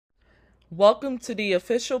Welcome to the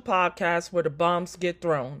official podcast where the bombs get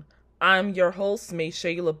thrown. I'm your host, May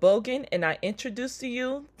Shayla Bogan, and I introduce to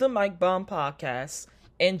you the Mike Bomb Podcast.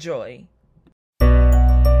 Enjoy. I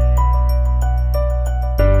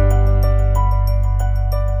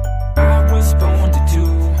was born to do.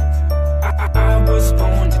 I was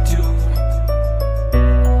born to do.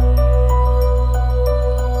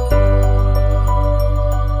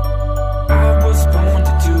 I was born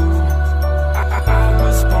to do. I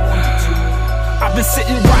was born to do. I've been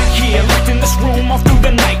sitting right here, locked in this room all through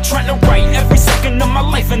the night, trying to write every second of my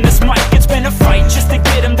life in this mic. It's been a fight just to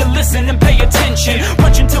get them to listen and pay attention.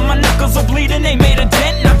 Punching till my knuckles are bleeding, they made a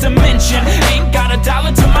dent, not to mention ain't got a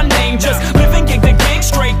dollar to my name, just living gig to gig,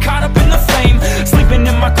 straight caught up in the flame. Sleeping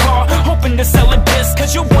in my car, hoping to sell a disc,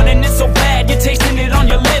 cause you're wanting it so bad, you're tasting it on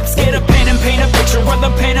your lips. Get a pen and paint a picture,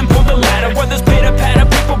 whether pen and pull the ladder, whether it's pitter patter,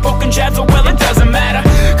 people broken jabs, or well it doesn't matter,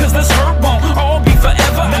 cause this hurt won't all be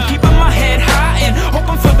forever. I'm keeping my head high and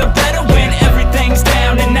hoping for the better when everything's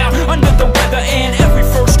down and out, under the weather, and every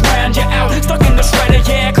first round you're out, stuck in the shredder.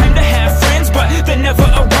 Yeah, I claim to have friends, but they're never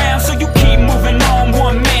around, so you keep moving on,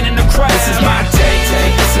 one man in the crowd. This is my day,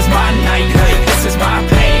 this is my night, this is my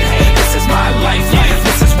pain, this is my life,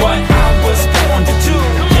 this is what I was born to do.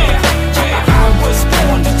 I was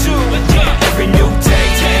born to do. Every new day,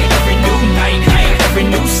 every new night, every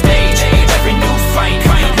new stage, every new fight,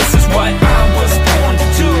 this is what I was born to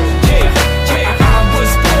do. I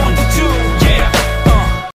was born to do.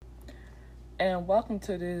 And welcome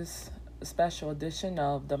to this special edition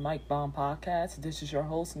of the Mike Bomb Podcast. This is your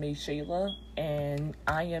host, May Shayla, and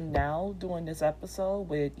I am now doing this episode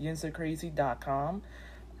with YinzerCrazy.com.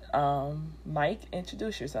 Mike,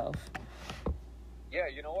 introduce yourself. Yeah,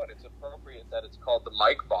 you know what? It's appropriate that it's called the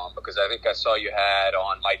Mike Bomb because I think I saw you had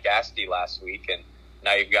on Mike Asti last week, and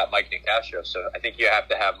now you've got Mike Niacastro. So I think you have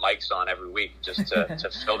to have mics on every week just to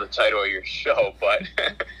fill the title of your show. But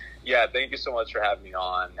yeah, thank you so much for having me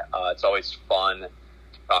on. It's always fun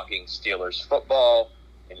talking Steelers football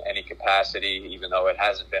in any capacity, even though it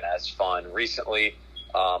hasn't been as fun recently.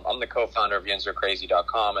 I'm the co-founder of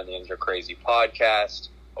YinzerCrazy.com and the Yinzer Crazy podcast.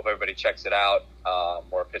 Hope everybody checks it out.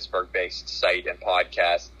 We're a Pittsburgh-based site and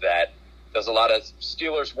podcast that does a lot of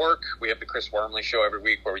Steelers work. We have the Chris Wormley Show every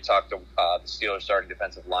week where we talk to the Steelers starting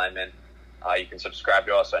defensive linemen. You can subscribe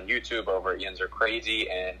to us on YouTube over at Yinzer Crazy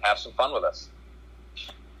and have some fun with us.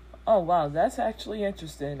 Oh, wow, that's actually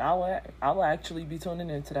interesting. I will actually be tuning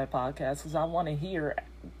into that podcast because I want to hear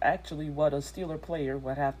actually what a Steeler player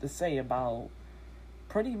would have to say about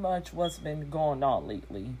pretty much what's been going on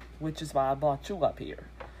lately, which is why I brought you up here.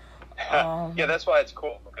 Yeah, that's why it's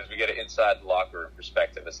cool, because we get an inside the locker room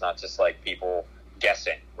perspective. It's not just like people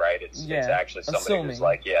guessing, right? It's actually somebody assuming. Who's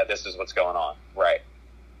like, yeah, this is what's going on, right?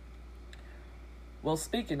 Well,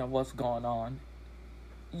 speaking of what's going on,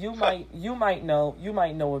 you might know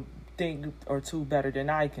a thing or two better than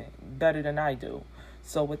I do.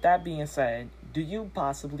 So with that being said, do you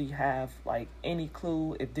possibly have like any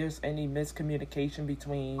clue if there's any miscommunication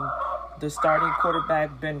between the starting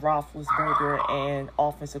quarterback Ben Roethlisberger and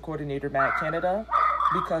offensive coordinator Matt Canada?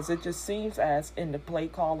 Because it just seems as in the play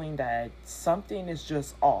calling that something is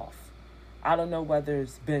just off. I don't know whether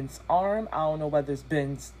it's Ben's arm, I don't know whether it's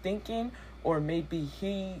Ben's thinking, or maybe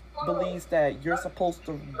he believes that you're supposed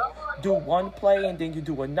to do one play and then you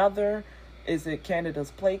do another. Is it Canada's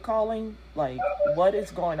play calling? Like, what is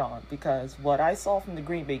going on? Because what I saw from the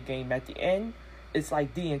Green Bay game at the end, it's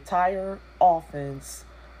like the entire offense,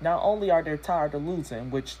 not only are they tired of losing,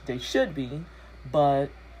 which they should be, but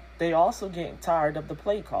they also getting tired of the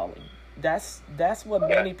play calling. That's what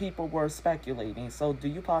many people were speculating. So do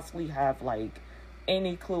you possibly have, like,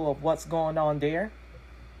 any clue of what's going on there?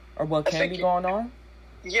 Or what can be going on?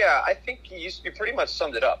 Yeah, I think you pretty much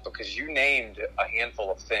summed it up, because you named a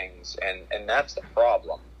handful of things, and that's the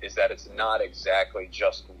problem, is that it's not exactly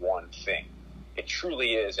just one thing. It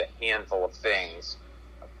truly is a handful of things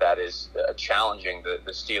that is challenging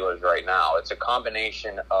the Steelers right now. It's a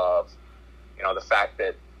combination of, the fact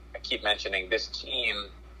that I keep mentioning this team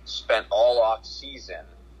spent all off season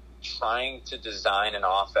trying to design an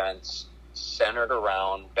offense centered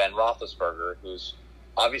around Ben Roethlisberger, who's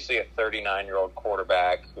obviously a 39-year-old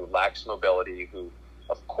quarterback who lacks mobility, who,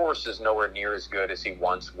 of course, is nowhere near as good as he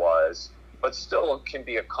once was, but still can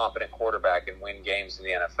be a competent quarterback and win games in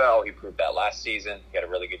the NFL. He proved that last season. He had a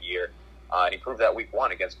really good year. And he proved that week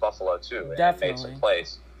one against Buffalo, too, and made some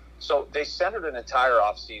plays. So they centered an entire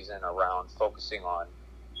offseason around focusing on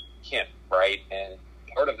him, right? And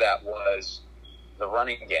part of that was the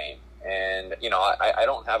running game. And, I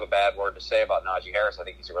don't have a bad word to say about Najee Harris. I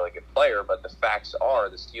think he's a really good player, but the facts are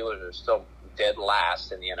the Steelers are still dead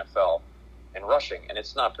last in the NFL in rushing, and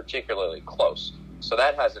it's not particularly close. So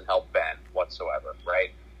that hasn't helped Ben whatsoever,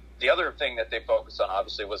 right? The other thing that they focused on,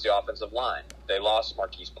 obviously, was the offensive line. They lost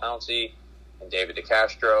Marquise Pouncey and David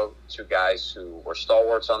Niacastro, two guys who were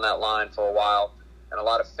stalwarts on that line for a while. And a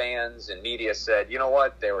lot of fans and media said, you know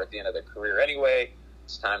what, they were at the end of their career anyway.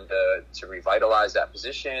 It's time to revitalize that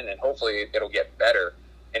position, and hopefully it'll get better.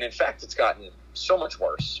 And, in fact, it's gotten so much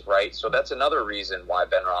worse, right? So that's another reason why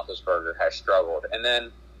Ben Roethlisberger has struggled. And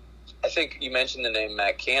then I think you mentioned the name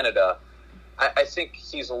Matt Canada. I think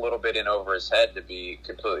he's a little bit in over his head, to be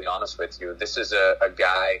completely honest with you. This is a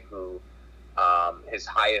guy who his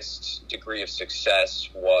highest degree of success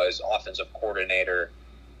was offensive coordinator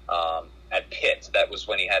at Pitt. That was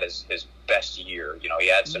when he had his best year. You know, he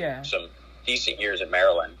had some decent years at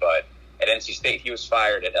Maryland, but at NC State he was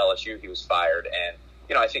fired. At LSU he was fired. And,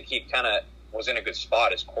 you know, I think he kind of was in a good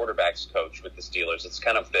spot as quarterbacks coach with the Steelers. It's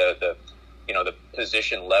kind of the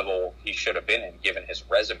position level he should have been in given his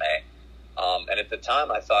resume. And at the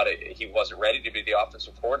time, I thought he wasn't ready to be the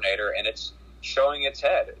offensive coordinator, and it's showing its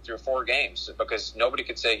head through 4 games because nobody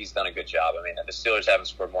could say he's done a good job. I mean, the Steelers haven't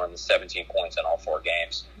scored more than 17 points in all 4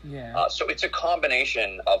 games. Yeah. So it's a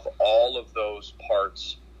combination of all of those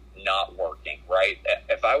parts not working, right?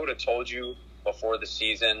 If I would have told you before the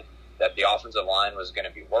season that the offensive line was going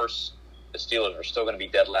to be worse, the Steelers were still going to be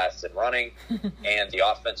dead last in running, and the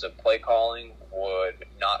offensive play calling would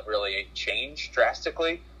not really change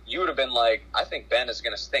drastically, you would have been like, I think Ben is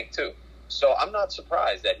going to stink too. So I'm not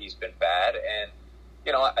surprised that he's been bad. And,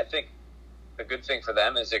 you know, I think the good thing for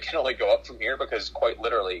them is it can only go up from here because quite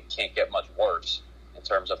literally it can't get much worse in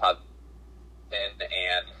terms of how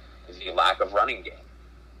and the lack of running game.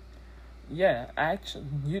 Yeah, actually,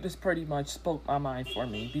 you just pretty much spoke my mind for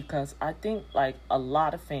me because I think, like, a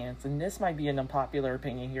lot of fans, and this might be an unpopular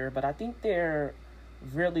opinion here, but I think they're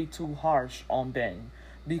really too harsh on Ben.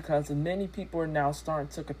 Because many people are now starting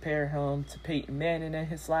to compare him to Peyton Manning in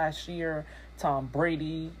his last year, Tom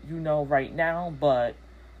Brady, you know, right now. But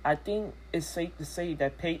I think it's safe to say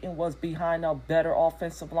that Peyton was behind a better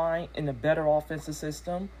offensive line and a better offensive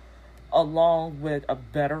system, along with a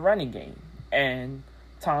better running game. And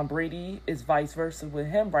Tom Brady is vice versa with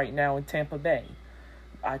him right now in Tampa Bay.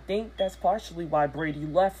 I think that's partially why Brady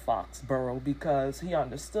left Foxborough, because he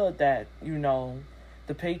understood that, you know,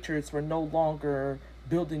 the Patriots were no longer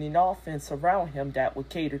building an offense around him that would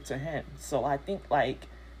cater to him. So I think, like,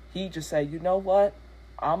 he just said, you know what?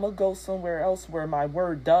 I'm going to go somewhere else where my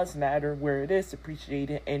word does matter, where it is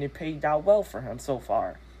appreciated, and it paid out well for him so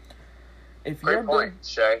far. Great point,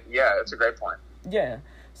 Shay. Yeah, that's a great point. Yeah.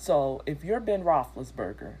 So if you're Ben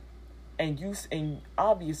Roethlisberger, and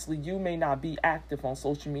obviously you may not be active on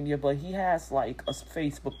social media, but he has like a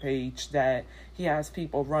Facebook page that he has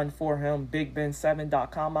people run for him,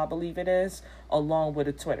 BigBen7.com, I believe it is, along with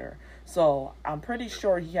a Twitter. So I'm pretty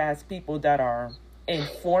sure he has people that are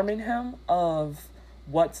informing him of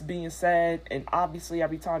what's being said, and obviously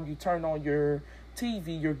every time you turn on your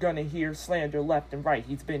TV, you're going to hear slander left and right.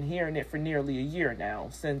 He's been hearing it for nearly a year now,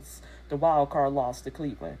 since the wild card loss to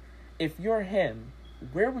Cleveland. If you're him,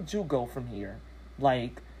 where would you go from here?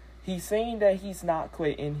 Like, he's saying that he's not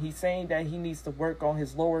quitting. He's saying that he needs to work on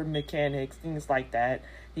his lower mechanics, things like that.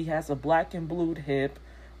 He has a black and blued hip.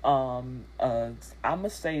 I'm going to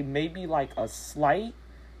say maybe like a slight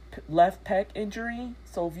left pec injury.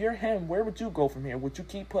 So if you're him, where would you go from here? Would you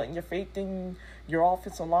keep putting your faith in your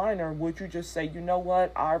offensive line, or would you just say, you know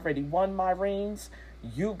what, I already won my rings.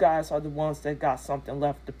 You guys are the ones that got something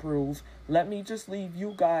left to prove. Let me just leave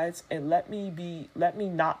you guys and let me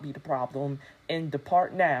not be the problem and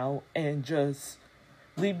depart now and just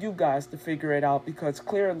leave you guys to figure it out, because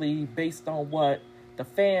clearly, based on what the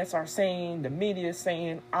fans are saying, the media is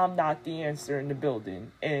saying, I'm not the answer in the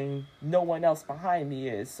building and no one else behind me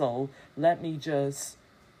is. So let me just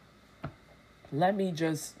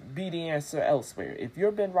be the answer elsewhere. If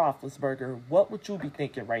you're Ben Roethlisberger, what would you be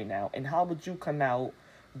thinking right now? And how would you come out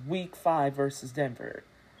week 5 versus Denver?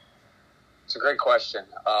 It's a great question.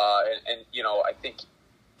 And you know, I think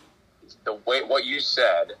the way what you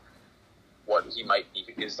said, what he might be,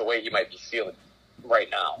 is the way he might be feeling right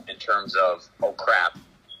now in terms of, oh crap,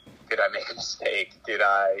 did I make a mistake? Did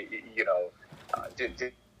I, you know,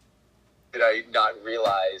 did I not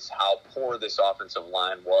realize how poor this offensive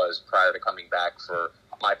line was prior to coming back for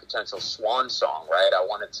my potential swan song, right? I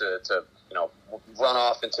wanted to you know, run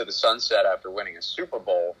off into the sunset after winning a Super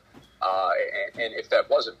Bowl. And if that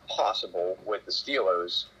wasn't possible with the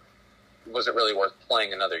Steelers, was it really worth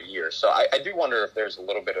playing another year? So I do wonder if there's a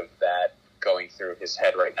little bit of that going through his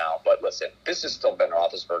head right now. But listen, this is still Ben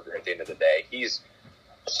Roethlisberger at the end of the day. He's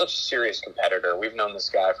such a serious competitor. We've known this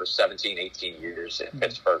guy for 17, 18 years in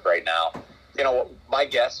Pittsburgh right now. my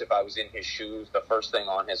guess, if I was in his shoes, the first thing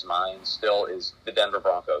on his mind still is the Denver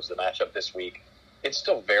Broncos, the matchup this week. It's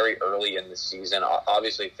still very early in the season.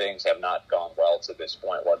 Obviously, things have not gone well to this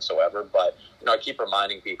point whatsoever. But, I keep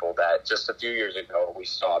reminding people that just a few years ago, we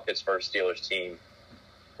saw a Pittsburgh Steelers team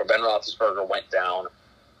where Ben Roethlisberger went down,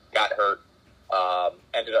 got hurt,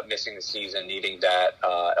 ended up missing the season, needing that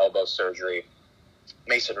elbow surgery.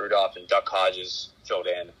 Mason Rudolph and Duck Hodges filled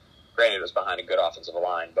in. Granted, it was behind a good offensive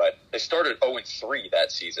line, but they started 0-3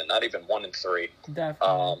 that season, not even 1-3.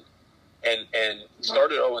 Definitely. And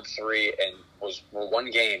started 0-3 and were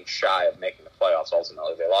one game shy of making the playoffs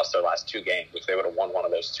ultimately. They lost their last two games. If they would have won one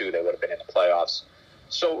of those two, they would have been in the playoffs.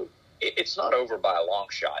 So it's not over by a long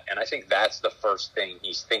shot. And I think that's the first thing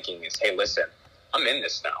he's thinking is, hey, listen, I'm in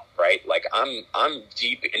this now, right? Like, I'm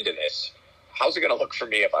deep into this. How's it going to look for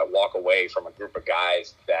me if I walk away from a group of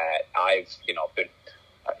guys that I've, been,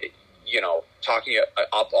 talking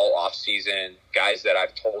up all off season, guys that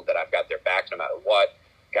I've told that I've got their back no matter what,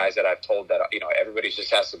 guys that I've told that, everybody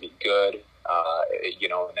just has to be good,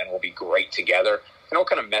 and then we'll be great together. And what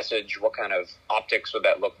kind of message, what kind of optics would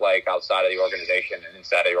that look like outside of the organization and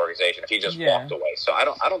inside of the organization if he just walked away? So I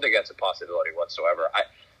don't think that's a possibility whatsoever.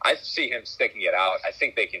 I see him sticking it out. I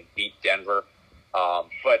think they can beat Denver.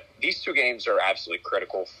 But these two games are absolutely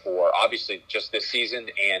critical for, obviously, just this season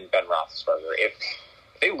and Ben Roethlisberger. If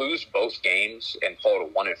they lose both games and fall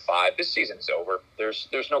to 1-5, this season's over. There's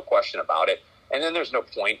no question about it. And then there's no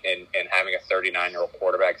point in having a 39-year-old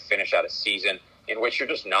quarterback finish out a season in which you're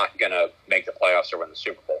just not going to make the playoffs or win the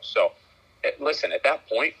Super Bowl. So, listen, at that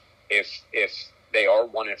point, if they are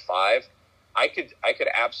 1-5, I could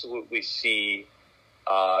absolutely see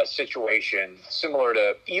a situation similar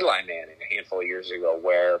to Eli Manning a handful of years ago,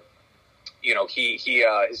 where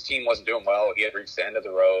his team wasn't doing well. He had reached the end of the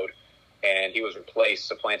road, and he was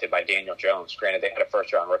supplanted by Daniel Jones. Granted, they had a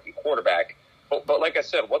first-round rookie quarterback, but like I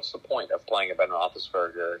said, what's the point of playing a Ben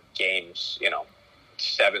Roethlisberger games,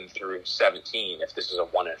 7 through 17 if this is a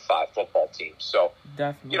 1-5 football team? So,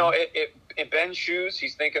 definitely. In Ben's shoes,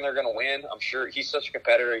 he's thinking they're going to win. I'm sure he's such a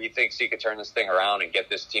competitor. He thinks he could turn this thing around and get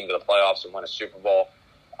this team to the playoffs and win a Super Bowl.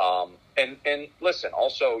 And listen,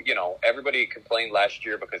 also, everybody complained last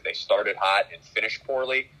year because they started hot and finished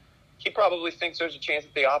poorly. He probably thinks there's a chance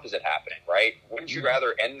of the opposite happening, right? Wouldn't you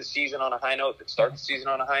rather end the season on a high note than start the season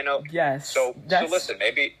on a high note? Yes. So listen,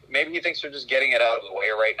 maybe he thinks they're just getting it out of the way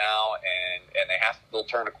right now, and they'll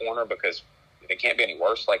turn a corner because they can't be any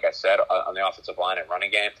worse, like I said, on the offensive line and running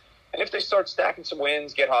game. And if they start stacking some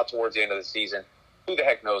wins, get hot towards the end of the season, who the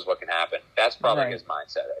heck knows what can happen? That's probably his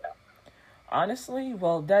mindset right now. Honestly,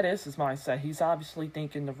 well, that is his mindset. He's obviously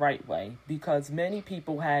thinking the right way because many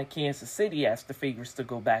people had Kansas City as the favorites to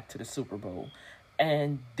go back to the Super Bowl.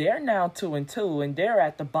 And they're now 2-2, and they're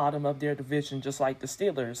at the bottom of their division just like the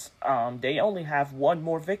Steelers. They only have one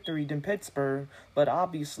more victory than Pittsburgh, but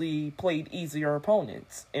obviously played easier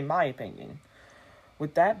opponents, in my opinion.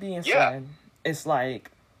 With that being said, it's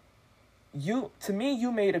like, you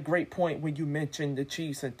made a great point when you mentioned the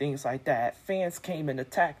Chiefs and things like that. Fans came and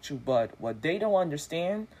attacked you, but what they don't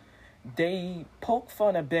understand, they poke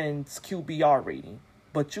fun at Ben's QBR rating.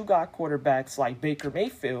 But you got quarterbacks like Baker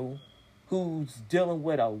Mayfield, who's dealing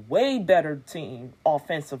with a way better team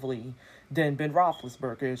offensively than Ben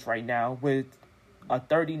Roethlisberger is right now, with a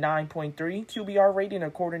 39.3 QBR rating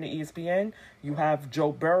according to ESPN. You have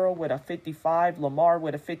Joe Burrow with a 55, Lamar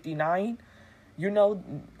with a 59.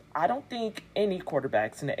 I don't think any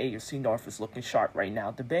quarterbacks in the AFC North is looking sharp right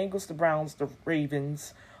now. The Bengals, the Browns, the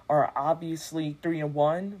Ravens are obviously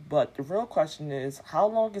 3-1, but the real question is, how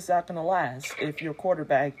long is that going to last if your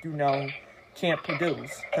quarterback, can't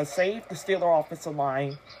produce? Because say if the Steelers offensive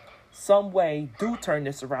line some way do turn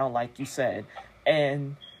this around, like you said,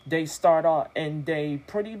 and they start off and they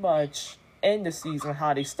pretty much end the season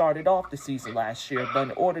how they started off the season last year, but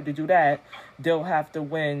in order to do that, they'll have to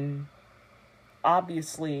win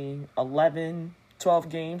obviously 11, 12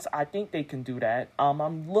 games. I think they can do that.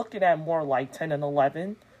 I'm looking at more like 10 and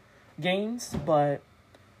 11 games, but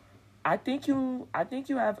I think you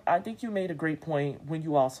made a great point when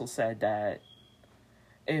you also said that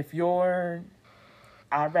I'd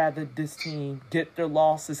rather this team get their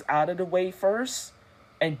losses out of the way first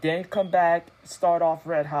and then come back, start off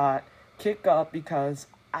red hot, kick up, because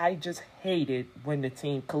I just hated when the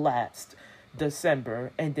team collapsed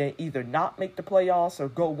December and then either not make the playoffs or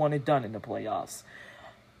go one and done in the playoffs.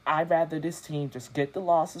 I'd rather this team just get the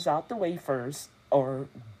losses out the way first, or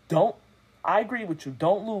don't. I agree with you.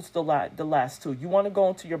 Don't lose the last two. You want to go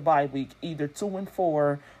into your bye week either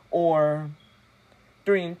 2-4 or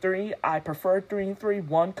 3-3. I prefer 3-3.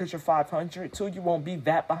 1, because you're 500. 2, you won't be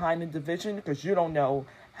that behind in division because you don't know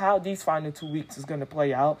how these final 2 weeks is going to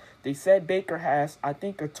play out. They said Baker has, I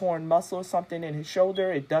think, a torn muscle or something in his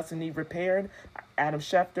shoulder. It doesn't need repaired. Adam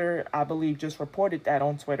Schefter, I believe, just reported that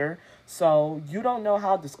on Twitter. So you don't know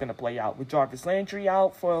how this is going to play out. With Jarvis Landry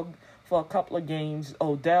out for a couple of games,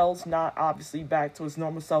 Odell's not obviously back to his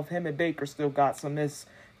normal self. Him and Baker still got some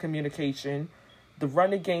miscommunication. The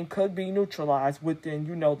running game could be neutralized within,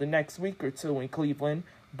 the next week or two in Cleveland.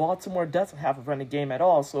 Baltimore doesn't have a running game at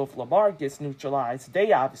all, so if Lamar gets neutralized,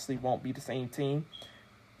 they obviously won't be the same team.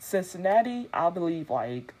 Cincinnati, I believe,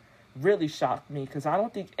 really shocked me because I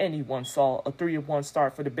don't think anyone saw a 3-1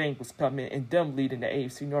 start for the Bengals coming and them leading the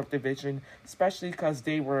AFC North Division, especially because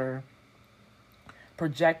they were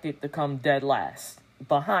projected to come dead last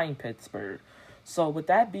behind Pittsburgh. So with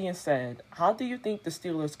that being said, how do you think the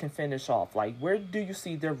Steelers can finish off? Where do you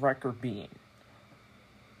see their record being?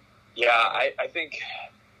 Yeah, I think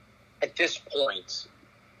at this point,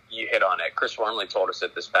 you hit on it. Chris Wormley told us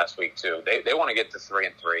it this past week too. They want to get to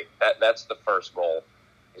 3-3. That's the first goal,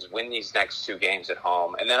 is win these next 2 games at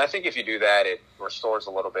home. And then I think if you do that, it restores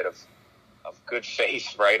a little bit of good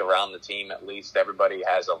faith right around the team. At least everybody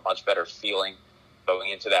has a much better feeling going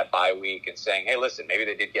into that bye week and saying, hey, listen, maybe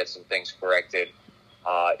they did get some things corrected.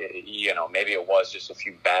 Maybe it was just a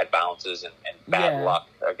few bad bounces and bad luck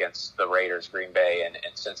against the Raiders, Green Bay, and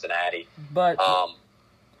Cincinnati. But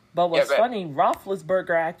what's funny,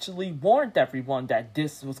 Roethlisberger actually warned everyone that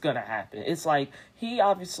this was going to happen. It's he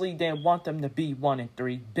obviously didn't want them to be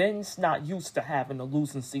 1-3. Ben's not used to having a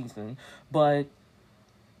losing season, but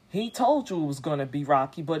he told you it was going to be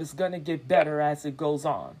rocky, but it's going to get better as it goes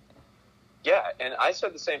on. Yeah, and I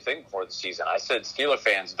said the same thing before the season. I said, Steeler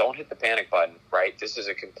fans, don't hit the panic button, right? This is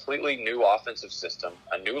a completely new offensive system,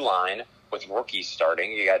 a new line with rookies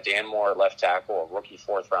starting. You got Dan Moore at left tackle, a rookie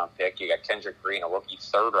 4th-round pick. You got Kendrick Green, a rookie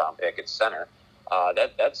 3rd-round pick at center.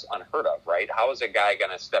 That's unheard of, right? How is a guy going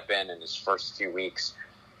to step in his first few weeks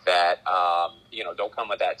that, don't come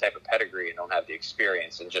with that type of pedigree and don't have the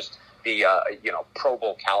experience and just be a, Pro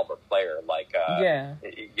Bowl caliber player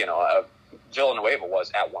Villanueva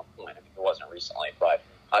was at one point. I mean, it wasn't recently, but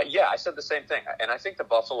I said the same thing. And I think the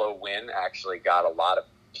Buffalo win actually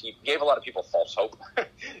gave a lot of people false hope.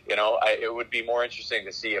 It would be more interesting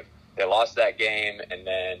to see if they lost that game and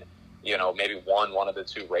then maybe won one of the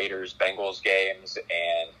 2 Raiders-Bengals games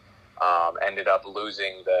and ended up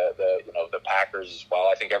losing the Packers as well.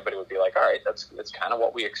 I think everybody would be like, all right, that's kind of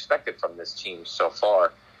what we expected from this team so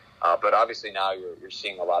far. But obviously now you're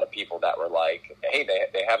seeing a lot of people that were like, hey,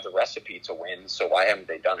 they have the recipe to win, so why haven't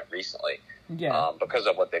they done it recently? Yeah. Because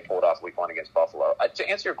of what they pulled off week 1 against Buffalo. To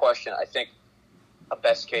answer your question, I think a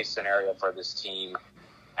best-case scenario for this team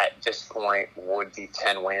at this point would be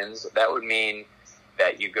 10 wins. That would mean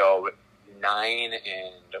that you go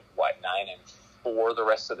 9-4 the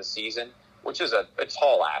rest of the season, which is a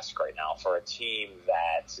tall ask right now for a team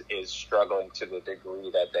that is struggling to the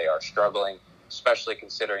degree that they are struggling, especially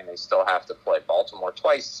considering they still have to play Baltimore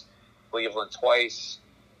twice, Cleveland twice,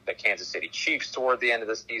 the Kansas City Chiefs toward the end of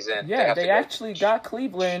the season. Yeah, they actually got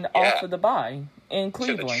Cleveland off of the bye in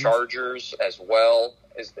Cleveland. To the Chargers as well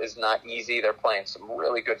is not easy. They're playing some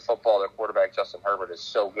really good football. Their quarterback, Justin Herbert, is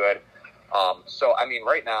so good.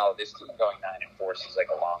 Right now, this team going 9-4 seems like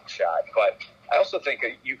a long shot. But I also think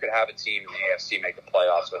you could have a team in the AFC make the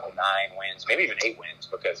playoffs with 9 wins, maybe even 8 wins,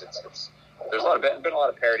 because there's been a lot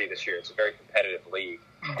of parity this year. It's a very competitive league.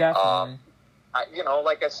 Definitely.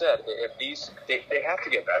 Like I said, if they have to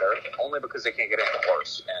get better, only because they can't get any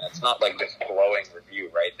worse. And it's not like this glowing review,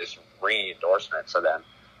 right? This re-endorsement for them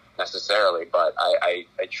necessarily. But I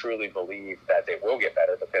truly believe that they will get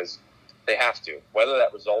better because they have to. Whether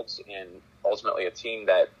that results in ultimately a team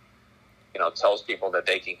that, tells people that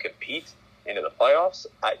they can compete into the playoffs,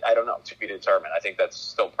 I don't know, to be determined. I think that's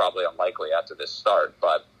still probably unlikely after this start.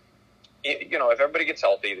 But, if everybody gets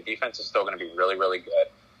healthy, the defense is still going to be really, really good.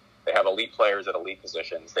 They have elite players at elite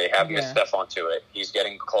positions. They have missed Stephon Tuitt. He's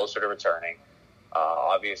getting closer to returning.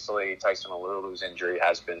 Obviously, Tyson Alulu's injury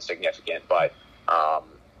has been significant, but,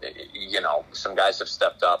 some guys have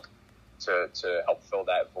stepped up to help fill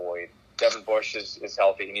that void. Devin Bush is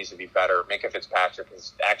healthy. He needs to be better. Minka Fitzpatrick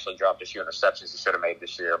has actually dropped a few interceptions he should have made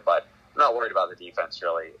this year, but I'm not worried about the defense,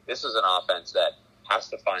 really. This is an offense that has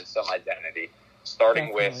to find some identity,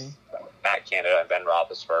 starting with Matt Canada and Ben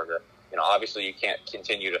Roethlisberger. Obviously you can't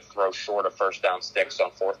continue to throw short of first down sticks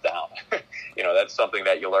on 4th down. That's something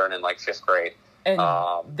that you learn in 5th grade. And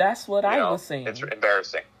that's what I was saying. It's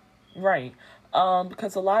embarrassing. Right.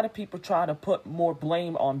 Because a lot of people try to put more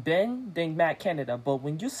blame on Ben than Matt Canada. But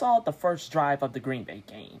when you saw the first drive of the Green Bay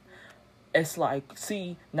game, it's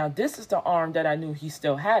see, now this is the arm that I knew he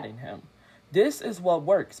still had in him. This is what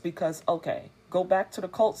works because, Go back to the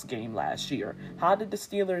Colts game last year. How did the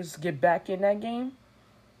Steelers get back in that game?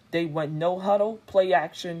 They went no huddle, play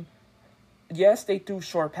action. Yes, they threw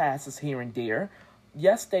short passes here and there.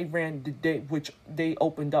 Yes, they which they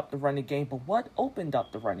opened up the running game. But what opened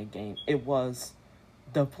up the running game? It was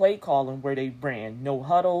the play calling where they ran no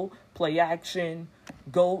huddle, play action,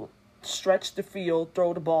 go stretch the field,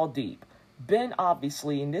 throw the ball deep. Ben,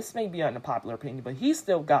 obviously, and this may be an unpopular opinion, but he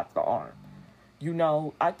still got the arm. You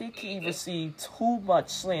know, I think he received too much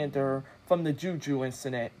slander from the Juju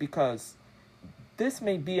incident because this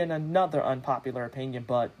may be another unpopular opinion,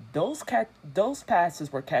 but those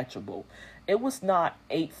passes were catchable. It was not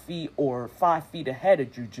 8 feet or 5 feet ahead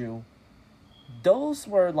of Juju. Those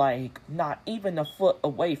were like not even a foot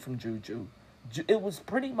away from Juju. It was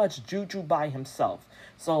pretty much Juju by himself.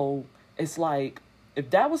 So it's like, if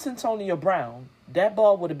that was Antonio Brown, that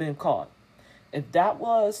ball would have been caught. If that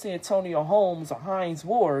was Antonio Holmes or Hines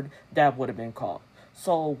Ward, that would have been caught.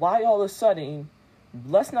 So why all of a sudden,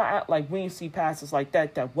 let's not act like we didn't see passes like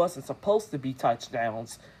that wasn't supposed to be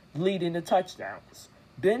touchdowns, leading to touchdowns.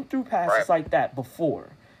 Been through passes like that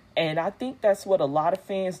before. And I think that's what a lot of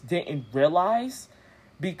fans didn't realize,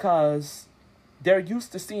 because they're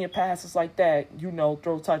used to seeing passes like that, you know,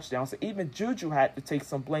 throw touchdowns. Even Juju had to take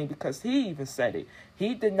some blame because he even said it.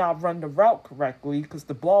 He did not run the route correctly because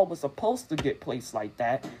the ball was supposed to get placed like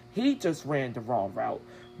that. He just ran the wrong route.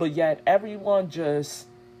 But yet everyone just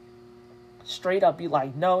straight up be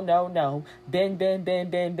like, no. Ben.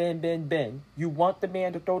 You want the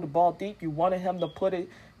man to throw the ball deep. You wanted him to put it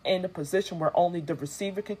in a position where only the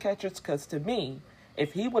receiver can catch it. Because to me,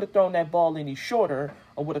 if he would have thrown that ball any shorter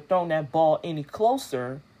or would have thrown that ball any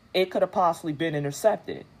closer, it could have possibly been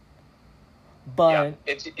intercepted. But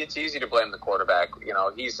yeah, it's easy to blame the quarterback. You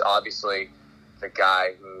know, he's obviously the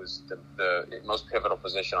guy who's the most pivotal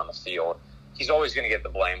position on the field. He's always going to get the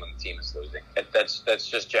blame when the team is losing. That's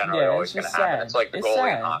just generally always going to happen. Sad. It's like the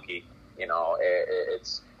goalie in hockey. You know,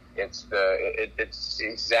 it's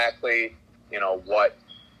exactly, you know, what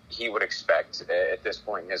he would expect at this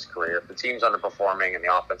point in his career. If the team's underperforming and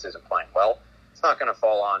the offense isn't playing well, it's not going to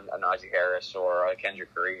fall on a Najee Harris or a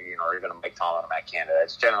Kendrick Green or even a Mike Tomlin or Matt Canada.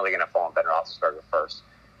 It's generally going to fall on Ben Roethlisberger first.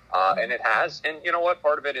 And it has. And you know what?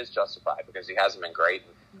 Part of it is justified because he hasn't been great.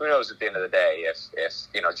 And who knows at the end of the day if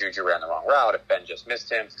you know, Juju ran the wrong route, if Ben just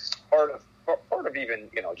missed him. Part of even,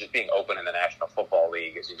 you know, just being open in the National Football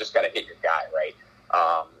League is you just got to hit your guy, right?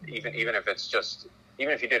 Even if it's just,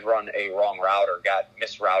 even if you did run a wrong route or got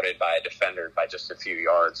misrouted by a defender by just a few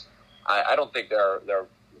yards, I don't think there are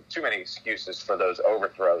too many excuses for those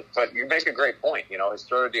overthrows. But you make a great point. You know, his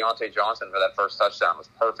throw to Deontay Johnson for that first touchdown was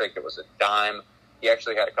perfect. It was a dime. He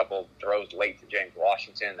actually had a couple throws late to James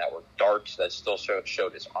Washington that were darts that still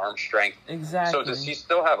showed his arm strength. Exactly. So does he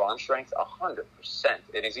still have arm strength? 100%.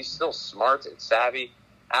 And is he still smart and savvy?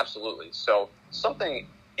 Absolutely. So something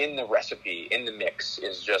in the recipe, in the mix,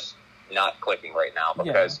 is just not clicking right now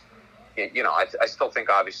because, you know, I still think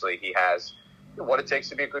obviously he has what it takes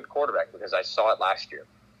to be a good quarterback because I saw it last year.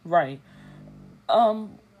 Right.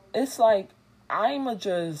 It's like, I'ma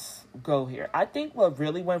just go here. I think what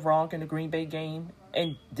really went wrong in the Green Bay game,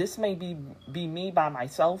 and this may be me by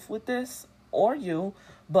myself with this, or you,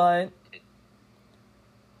 but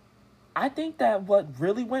I think that what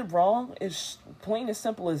really went wrong is plain and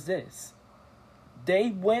simple as this.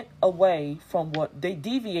 They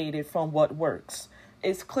deviated from what works.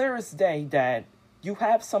 It's clear as day that you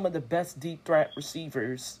have some of the best deep threat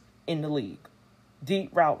receivers in the league,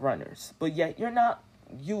 deep route runners, but yet you're not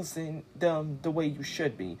using them the way you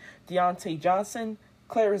should be. Deontay Johnson,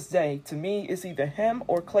 clear as day, to me, is either him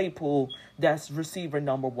or Claypool that's receiver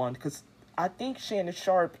number one, because I think Shannon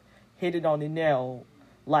Sharp hit it on the nail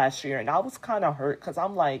last year, and I was kind of hurt because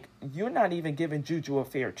I'm like, you're not even giving Juju a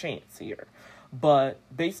fair chance here. But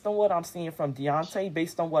based on what I'm seeing from Deontay,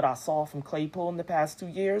 based on what I saw from Claypool in the past 2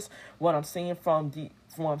 years, what I'm seeing from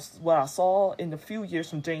what I saw in the few years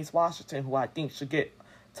from James Washington, who I think should get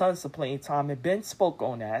tons of playing time, and Ben spoke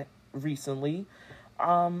on that recently.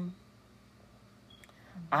 I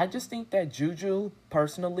just think that Juju,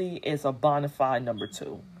 personally, is a bona fide number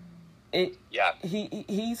two.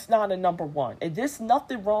 He's not a number one. And there's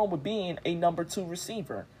nothing wrong with being a number two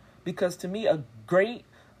receiver. Because to me, a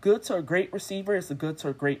good to a great receiver is a good to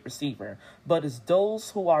a great receiver. But it's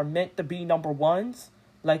those who are meant to be number ones,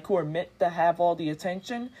 like who are meant to have all the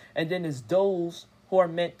attention, and then it's those who are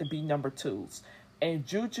meant to be number twos. And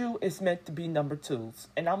Juju is meant to be number twos.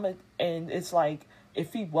 And it's like,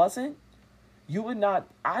 if he wasn't, you would not.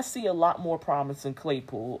 I see a lot more promise in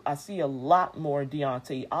Claypool. I see a lot more in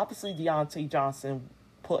Deontay. Obviously, Deontay Johnson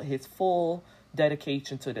put his full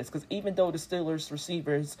dedication to this. Because even though the Steelers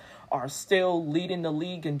receivers are still leading the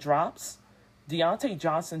league in drops, Deontay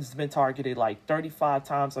Johnson's been targeted like 35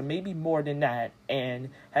 times or maybe more than that and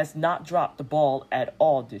has not dropped the ball at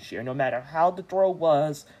all this year. No matter how the throw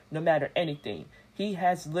was, no matter anything, he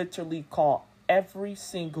has literally caught every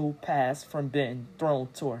single pass from Ben thrown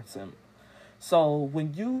towards him. So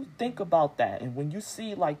when you think about that and when you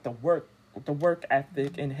see like the work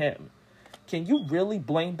ethic in him, can you really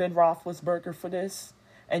blame Ben Roethlisberger for this?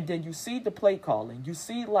 And then you see the play calling. You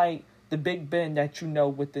see like the Big Ben that you know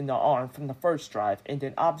within the arm from the first drive. And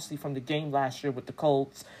then obviously from the game last year with the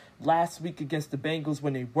Colts, last week against the Bengals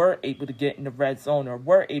when they were able to get in the red zone or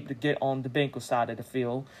were able to get on the Bengals side of the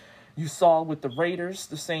field. You saw with the Raiders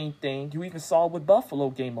the same thing. You even saw with Buffalo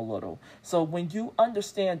game a little. So when you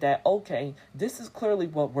understand that, okay, this is clearly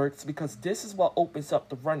what works because this is what opens up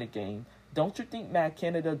the running game, don't you think Matt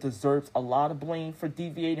Canada deserves a lot of blame for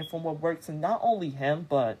deviating from what works? And not only him,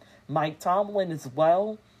 but Mike Tomlin as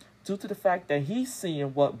well, due to the fact that he's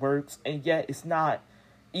seeing what works, and yet it's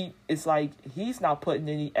like he's not putting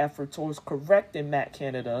any effort towards correcting Matt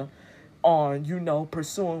Canada on,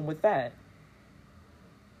 pursuing with that.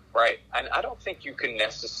 Right. And I don't think you can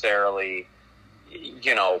necessarily,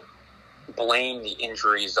 blame the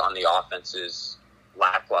injuries on the offense's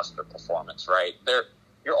lackluster performance, right?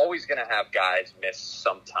 You're always going to have guys miss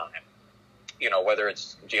sometime. Whether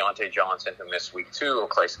it's Deontay Johnson who missed week 2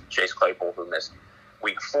 or Chase Claypool who missed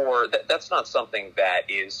week 4. That's not something that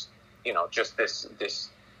is, just this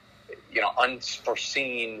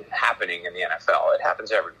unforeseen happening in the NFL. It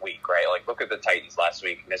happens every week, right? Like, look at the Titans last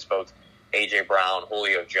week, missed both A.J. Brown,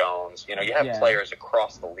 Julio Jones. You have players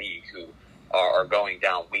across the league who are going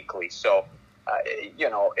down weekly. So,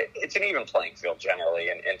 it's an even playing field generally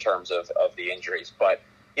in terms of the injuries. But,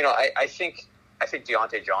 I think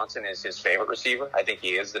Deontay Johnson is his favorite receiver. I think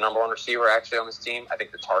he is the number 1 receiver actually on this team. I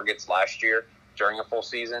think the targets last year during a full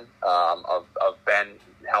season of Ben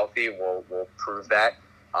healthy will prove that.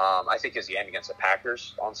 I think his game against the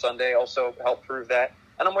Packers on Sunday also helped prove that.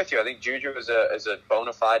 And I'm with you. I think Juju is a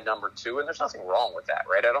bona fide number 2, and there's nothing wrong with that,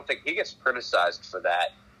 right? I don't think he gets criticized for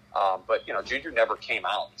that. But, Juju never came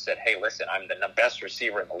out and said, hey, listen, I'm the best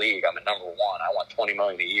receiver in the league. I'm the number 1. I want $20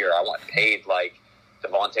 million a year. I want paid like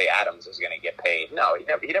Devontae Adams is going to get paid. No,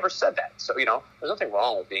 he never said that. So, there's nothing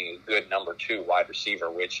wrong with being a good number 2 wide receiver,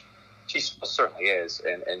 which he certainly is.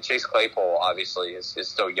 And Chase Claypool, obviously, is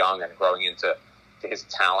still young and growing into his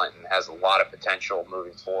talent and has a lot of potential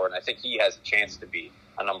moving forward. And I think he has a chance to be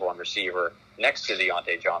a number 1 receiver next to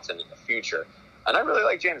Deontay Johnson in the future. And I really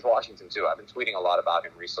like James Washington, too. I've been tweeting a lot about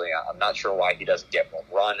him recently. I'm not sure why he doesn't get more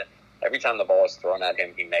run. Every time the ball is thrown at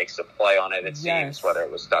him, he makes a play on it, it seems, whether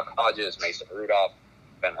it was Duck Hodges, Mason Rudolph,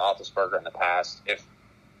 Ben Roethlisberger in the past. If,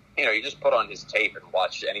 you just put on his tape and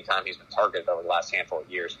watch any time he's been targeted over the last handful of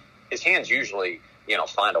years, his hands usually,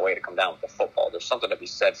 find a way to come down with the football. There's something to be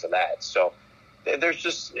said for that. So there's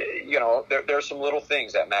just, there's some little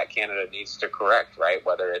things that Matt Canada needs to correct, right?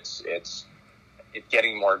 Whether it's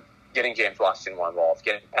getting James Washington more involved,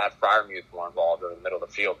 getting Pat Freiermuth more involved in the middle of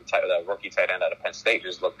the field, the rookie tight end out of Penn State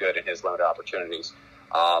who's looked good in his limited opportunities.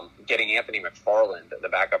 Getting Anthony McFarland, the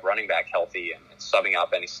backup running back, healthy and subbing out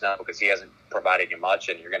Benny Snell because he hasn't provided you much,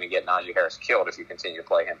 and you're going to get Najee Harris killed if you continue to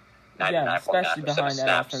play him 99.9% of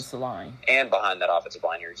snaps. Offensive line. And behind that offensive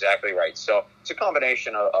line. You're exactly right. So it's a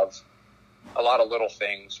combination of a lot of little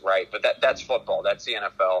things, right? But that's football. That's the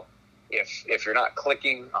NFL. If you're not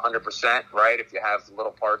clicking 100%, right, if you have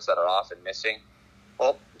little parts that are off and missing,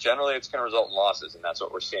 well, generally it's going to result in losses, and that's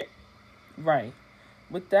what we're seeing. Right.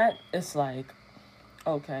 With that, it's like,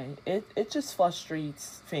 okay, it just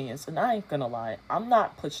frustrates fans. And I ain't going to lie, I'm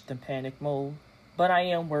not pushed in panic mode, but I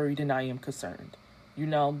am worried and I am concerned,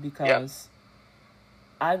 because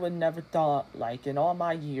I would never thought, like, in all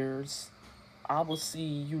my years, I will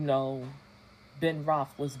see, Ben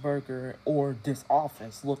Roethlisberger or this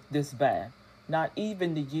offense look this bad. Not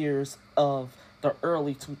even the years of the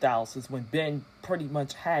early 2000s when Ben pretty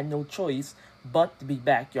much had no choice but to be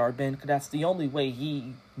backyard Ben, because that's the only way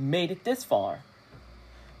he made it this far.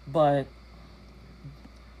 But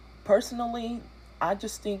personally, I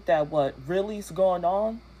just think that what really is going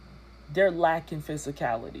on, they're lacking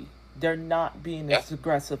physicality. They're not being as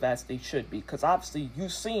aggressive as they should be. Because obviously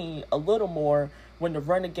you've seen a little more when the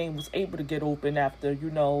running game was able to get open after,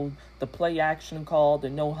 the play action call, the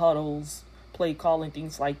no huddles, play calling,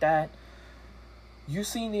 things like that. You've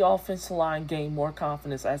seen the offensive line gain more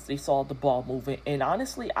confidence as they saw the ball moving. And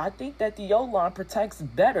honestly, I think that the O-line protects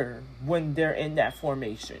better when they're in that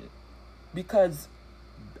formation. Because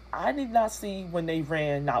I did not see when they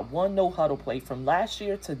ran not one no-huddle play from last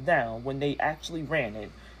year to now when they actually ran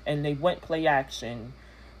it. and they went play action,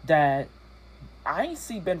 that I ain't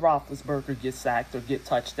see Ben Roethlisberger get sacked or get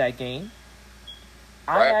touched that game.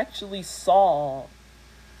 I actually saw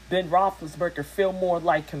Ben Roethlisberger feel more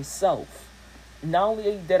like himself. Not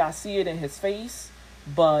only did I see it in his face,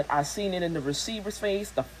 but I seen it in the receiver's face.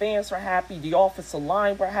 The fans were happy. The offensive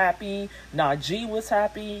line were happy. Najee was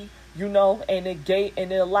happy, and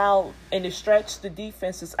it stretched the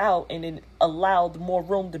defenses out, and it allowed more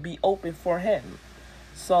room to be open for him.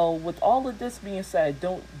 So with all of this being said,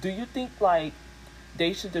 do you think like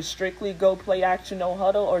they should just strictly go play action no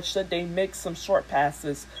huddle, or should they mix some short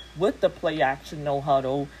passes with the play action no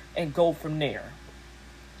huddle and go from there?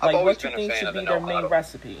 Like, what you think should be their main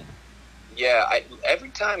recipe? Yeah, every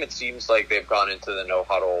time it seems like they've gone into the no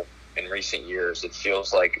huddle in recent years, it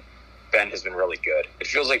feels like Ben has been really good. It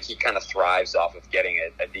feels like he kind of thrives off of getting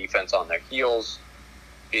a defense on their heels,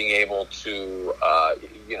 being able to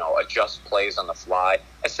adjust plays on the fly,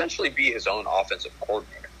 essentially be his own offensive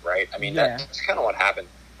coordinator, right? I mean, that's kind of what happened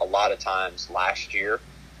a lot of times last year,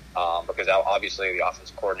 because obviously the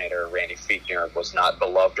offensive coordinator, Randy Fichtner, was not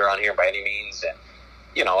beloved around here by any means, and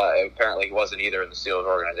apparently he wasn't either in the Steelers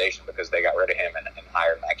organization because they got rid of him and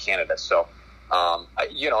hired Matt Canada. So,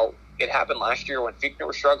 it happened last year when Fichtner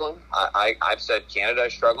was struggling. I've said Canada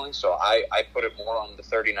is struggling, so I put it more on the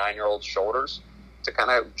 39-year-old's shoulders to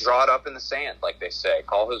kind of draw it up in the sand, like they say.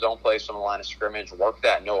 Call his own plays from the line of scrimmage, work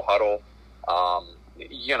that no huddle.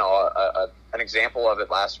 An example of it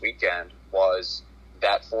last weekend was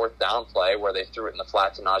that fourth down play where they threw it in the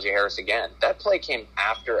flat to Najee Harris again. That play came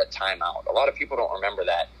after a timeout. A lot of people don't remember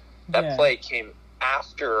that. That play came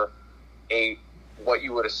after what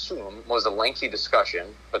you would assume was a lengthy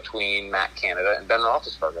discussion between Matt Canada and Ben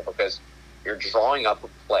Roethlisberger, because you're drawing up a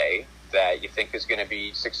play that you think is going to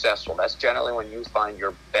be successful. That's generally when you find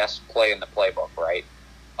your best play in the playbook, right?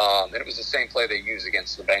 And it was the same play they used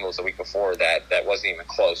against the Bengals the week before that wasn't even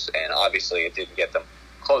close, and obviously it didn't get them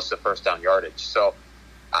close to first down yardage. So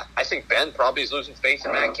I think Ben probably is losing faith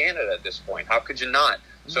in Matt Canada at this point. How could you not?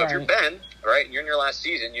 So if you're Ben, right, and you're in your last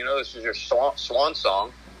season, this is your swan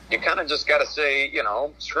song, you kind of just got to say,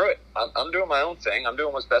 screw it. I'm doing my own thing. I'm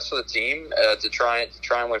doing what's best for the team to try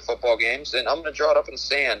and win football games, and I'm going to draw it up in the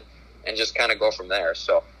sand and just kind of go from there.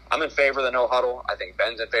 So I'm in favor of the no huddle. I think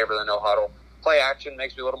Ben's in favor of the no huddle. Play action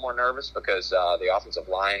makes me a little more nervous because the offensive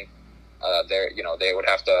line, they would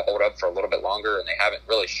have to hold up for a little bit longer, and they haven't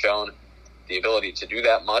really shown the ability to do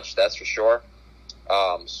that much. That's for sure.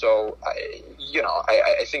 So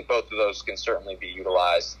I think both of those can certainly be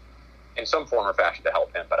utilized in some form or fashion to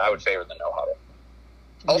help him, but I would favor the no huddle.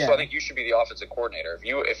 Also, I think you should be the offensive coordinator.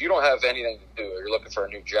 If you don't have anything to do, or you're looking for a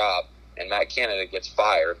new job, and Matt Canada gets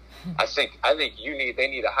fired, I think they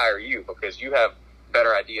need to hire you because you have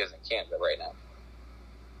better ideas than Canada right now.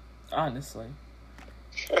 Honestly.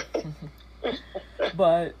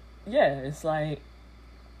 But yeah, it's like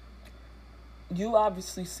you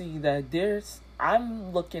obviously see that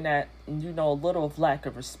I'm looking at a little of lack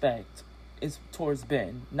of respect is towards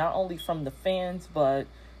Ben, not only from the fans, but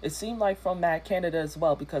it seemed like from Matt Canada as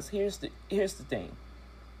well, because here's the thing.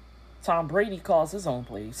 Tom Brady calls his own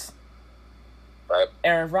plays. Right.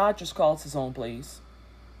 Aaron Rodgers calls his own plays.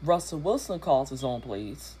 Russell Wilson calls his own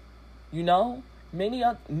plays.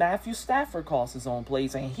 Matthew Stafford calls his own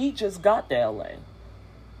plays, and he just got to LA.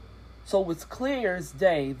 So it's clear as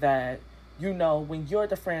day that, when you're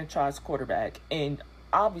the franchise quarterback, and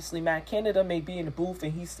obviously Matt Canada may be in the booth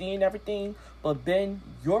and he's seeing everything, but Ben,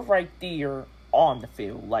 you're right there on the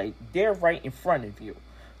field. Like, they're right in front of you.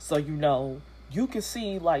 So, you can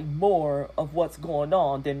see, like, more of what's going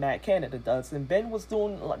on than Matt Canada does. And Ben was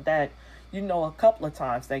doing that, a couple of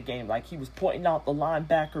times that game. Like, he was pointing out the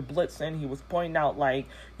linebacker blitzing. He was pointing out, like,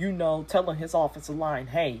 telling his offensive line,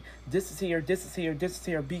 hey, this is here, this is here, this is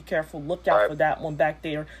here. Be careful. Look out for that one back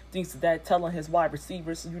there. Things like that. Telling his wide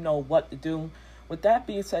receivers, what to do. With that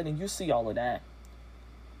being said, and you see all of that,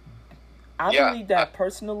 I believe that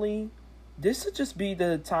personally, this should just be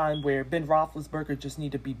the time where Ben Roethlisberger just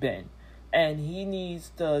need to be Ben. And he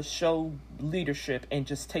needs to show leadership and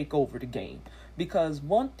just take over the game. Because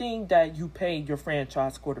one thing that you pay your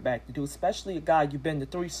franchise quarterback to do, especially a guy you've been to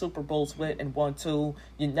 3 Super Bowls with and won 2,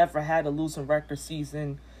 you never had a losing record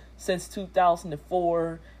season since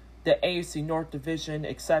 2004, the AFC North Division,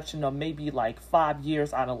 exception of maybe like 5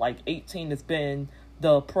 years out of like 18, has been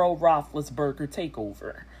the pro Roethlisberger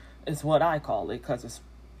takeover, is what I call it, because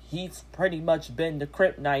he's pretty much been the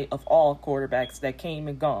kryptonite of all quarterbacks that came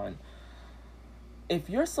and gone. If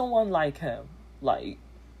you're someone like him,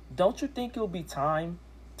 don't you think it'll be time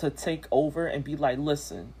to take over and be like,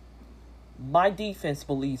 listen, my defense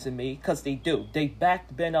believes in me, because they do. They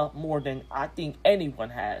backed Ben up more than I think anyone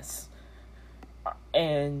has.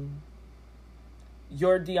 And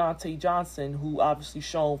your Deontay Johnson, who obviously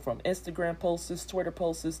shown from Instagram posts, Twitter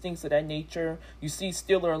posts, things of that nature. You see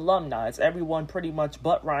Steeler alumni. Everyone pretty much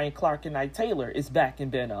but Ryan Clark and Ike Taylor is backing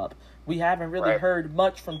Ben up. We haven't really heard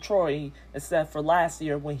much from Troy, except for last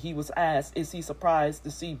year when he was asked, is he surprised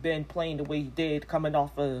to see Ben playing the way he did, coming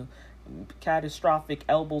off a catastrophic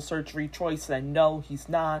elbow surgery? Troy said no, he's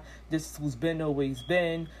not. This was Ben always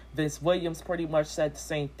been. Vince Williams pretty much said the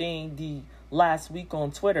same thing the last week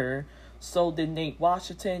on Twitter. So did Nate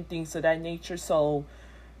Washington, things of that nature. So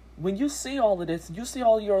when you see all of this, you see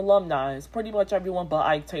all your alumni, pretty much everyone but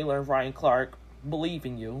Ike Taylor and Ryan Clark believe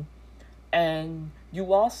in you. And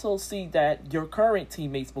you also see that your current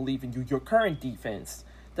teammates believe in you, your current defense.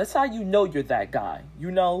 That's how you know you're that guy,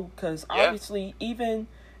 because obviously even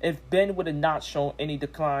if Ben would have not shown any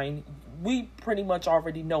decline, we pretty much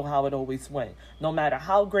already know how it always went. No matter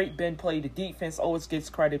how great Ben played, the defense always gets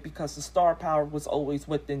credit because the star power was always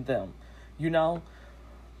within them, And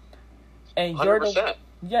 100%.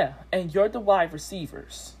 You're the wide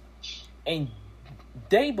receivers. And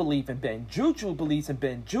they believe in Ben. Juju believes in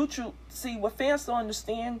Ben. Juju, see, what fans don't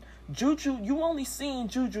understand, Juju, you only seen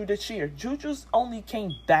Juju this year. Juju's only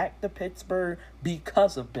came back to Pittsburgh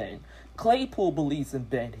because of Ben. Claypool believes in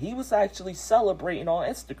Ben. He was actually celebrating on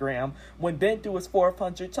Instagram when Ben threw his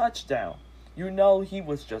 400 touchdown. He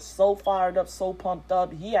was just so fired up, so pumped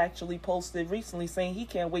up. He actually posted recently saying he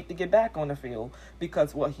can't wait to get back on the field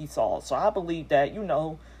because of what he saw. So I believe that,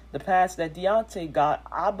 the pass that Deontay got,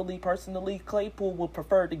 I believe personally Claypool would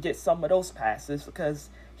prefer to get some of those passes because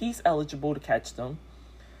he's eligible to catch them.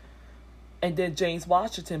 And then James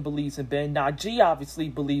Washington believes in Ben. Najee obviously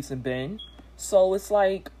believes in Ben. So it's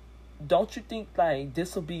like, don't you think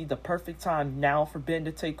this will be the perfect time now for Ben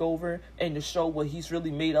to take over and to show what he's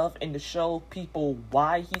really made of and to show people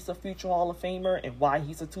why he's a future Hall of Famer and why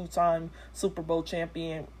he's a 2-time Super Bowl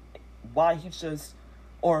champion, why he's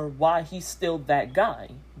still that guy?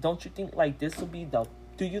 Don't you think this will be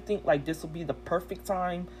the perfect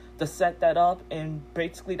time to set that up and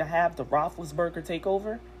basically to have the Roethlisberger take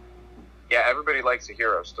over? Yeah, everybody likes a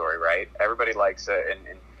hero story, right? Everybody likes it,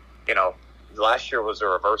 and last year was the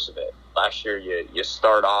reverse of it. Last year, you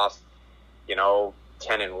start off,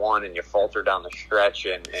 10-1, and you falter down the stretch,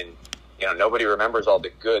 and nobody remembers all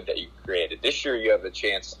the good that you created. This year, you have the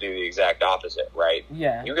chance to do the exact opposite, right?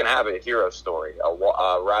 Yeah. You can have a hero story, a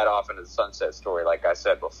ride off into the sunset story, like I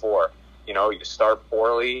said before. You start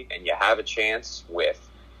poorly, and you have a chance with,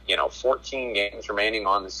 14 games remaining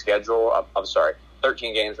on the schedule.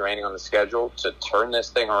 13 games remaining on the schedule to turn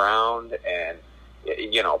this thing around and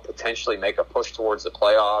potentially make a push towards the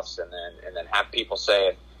playoffs, and then have people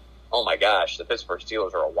saying, "Oh my gosh, the Pittsburgh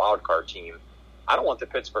Steelers are a wild card team." I don't want the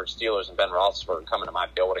Pittsburgh Steelers and Ben Roethlisberger coming to my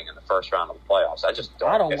building in the first round of the playoffs. I just don't.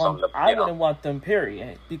 I wouldn't want them,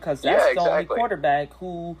 period, because that's the only quarterback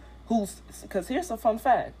because here's a fun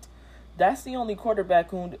fact. That's the only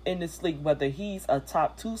quarterback who in this league, whether he's a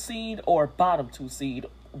top 2 seed or bottom 2 seed,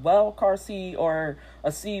 wild card seed or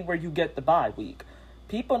a seed where you get the bye week.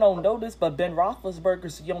 People don't know this, but Ben Roethlisberger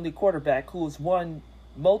is the only quarterback who has won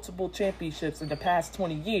multiple championships in the past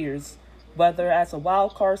 20 years, whether as a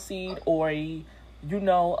wild card seed or a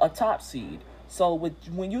top seed. So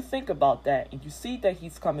when you think about that and you see that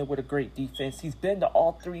he's coming with a great defense, he's been to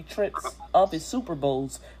all 3 trips of his Super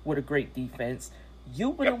Bowls with a great defense, you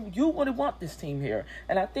wouldn't want this team here.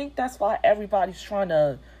 And I think that's why everybody's trying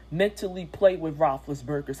to mentally play with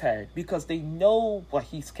Roethlisberger's head, because they know what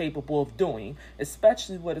he's capable of doing,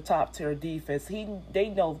 especially with a top-tier defense. They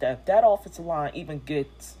know that if that offensive line even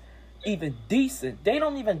gets even decent, they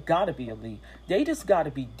don't even got to be elite. They just got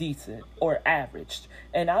to be decent or averaged.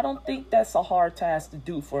 And I don't think that's a hard task to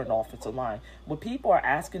do for an offensive line. What people are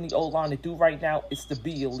asking the O-line to do right now is to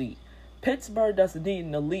be elite. Pittsburgh doesn't need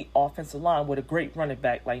an elite offensive line with a great running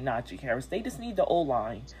back like Najee Harris. They just need the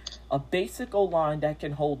O-line, a basic O-line that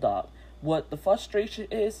can hold up. What the frustration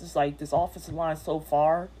is this offensive line so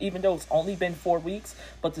far, even though it's only been 4 weeks,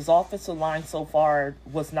 but this offensive line so far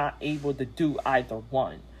was not able to do either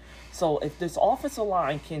one. So if this offensive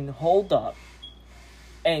line can hold up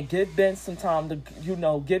and give Ben some time to,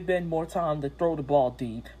 give Ben more time to throw the ball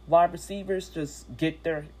deep, wide receivers just get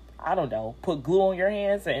their, put glue on your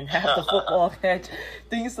hands and have the football catch,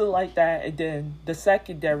 things like that, and then the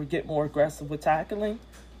secondary get more aggressive with tackling,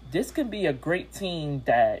 this can be a great team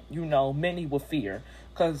that, many will fear.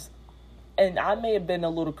 And I may have been a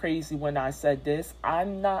little crazy when I said this.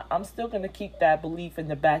 I'm still going to keep that belief in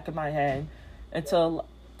the back of my head until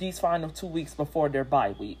these final 2 weeks before their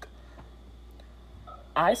bye week.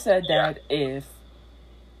 I said that if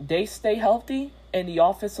they stay healthy and the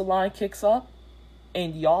offensive line kicks up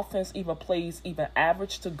and the offense even plays even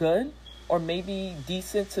average to good or maybe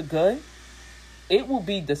decent to good, it will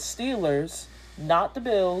be the Steelers, not the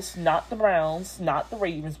Bills, not the Browns, not the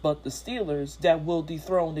Ravens, but the Steelers that will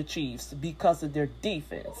dethrone the Chiefs because of their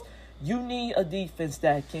defense. You need a defense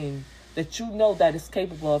that you know that is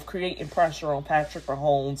capable of creating pressure on Patrick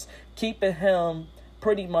Mahomes, keeping him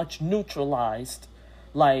pretty much neutralized,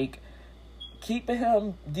 like keeping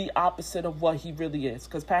him the opposite of what he really is.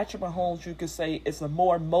 Because Patrick Mahomes, you could say, is a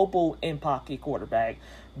more mobile in-pocket quarterback,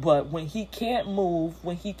 but when he can't move,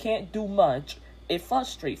 when he can't do much, it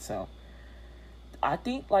frustrates him. I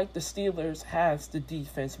think like the Steelers has the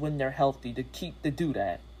defense when they're healthy to do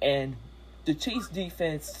that, and the Chiefs'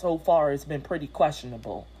 defense so far has been pretty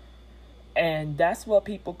questionable. And that's what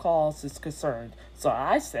people cause is concerned. So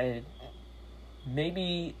I said,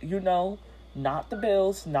 maybe, not the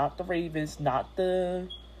Bills, not the Ravens, not the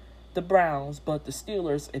Browns, but the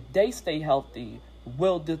Steelers, if they stay healthy,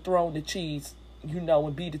 will dethrone the Chiefs,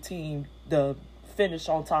 and be the team to finish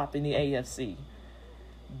on top in the AFC.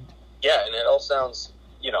 Yeah, and it all sounds,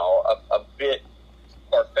 a bit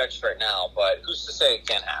far-fetched right now, but who's to say it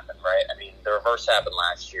can't happen, right? I mean, the reverse happened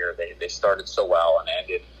last year. They started so well and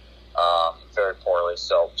ended very poorly.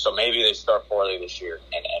 So maybe they start poorly this year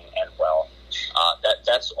and well.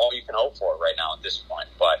 That's all you can hope for right now at this point.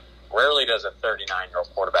 But rarely does a 39-year-old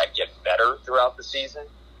quarterback get better throughout the season.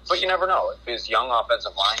 But you never know. If his young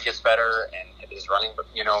offensive line gets better and if his running,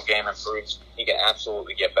 game improves, he can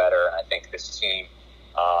absolutely get better. And I think this team,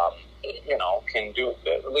 can do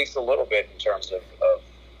at least a little bit in terms of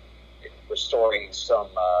restoring some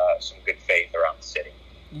good faith around the city.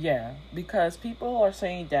 Yeah, because people are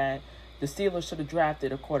saying that the Steelers should have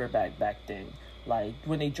drafted a quarterback back then. Like,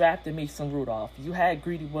 when they drafted Mason Rudolph, you had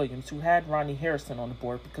Greedy Williams, you had Ronnie Harrison on the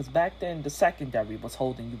board, because back then the secondary was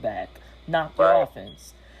holding you back, not the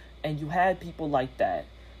offense. And you had people like that.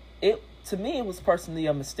 To me, it was personally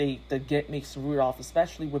a mistake to get Mason Rudolph,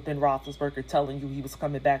 especially with Ben Roethlisberger telling you he was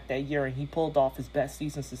coming back that year and he pulled off his best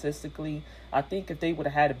season statistically. I think if they would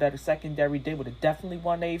have had a better secondary, they would have definitely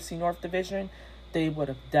won the AFC North Division. They would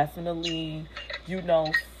have definitely,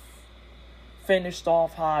 finished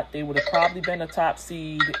off hot. They would have probably been a top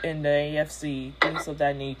seed in the AFC, things of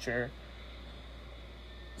that nature.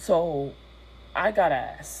 So, I gotta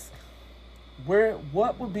ask,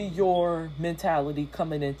 what would be your mentality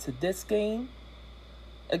coming into this game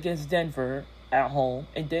against Denver at home,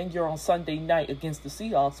 and then you're on Sunday night against the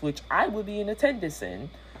Seahawks, which I would be in attendance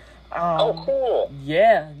in? Cool.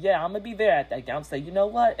 Yeah, I'm going to be there at that game. I'm saying, you know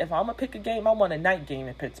what? If I'm going to pick a game, I want a night game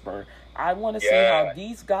in Pittsburgh. I want to see how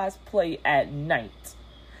these guys play at night.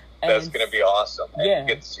 That's going to be awesome. And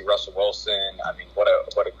you get to see Russell Wilson. I mean, what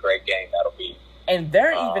a great game that'll be. And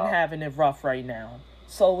they're even having it rough right now.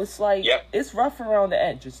 So it's like, it's rough around the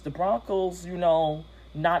edges. The Broncos,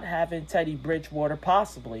 not having Teddy Bridgewater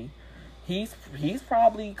possibly. He's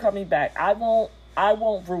probably coming back. I won't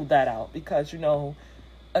rule that out because,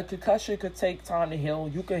 a concussion could take time to heal.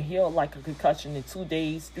 You can heal like a concussion in 2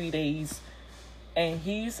 days, 3 days. And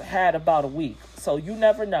he's had about a week. So you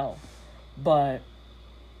never know. But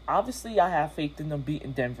obviously I have faith in them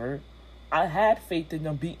beating Denver. I had faith in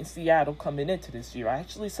them beating Seattle coming into this year. I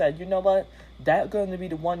actually said, you know what? That's going to be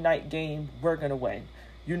the one-night game we're going to win.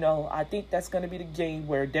 I think that's going to be the game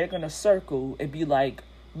where they're going to circle and be like,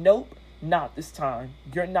 nope, not this time.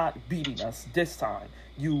 You're not beating us this time.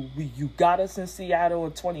 You got us in Seattle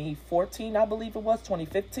in 2014, I believe it was,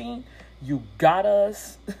 2015. You got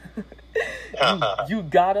us. you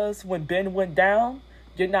got us when Ben went down.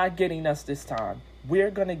 You're not getting us this time.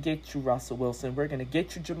 We're going to get you, Russell Wilson. We're going to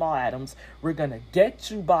get you, Jamal Adams. We're going to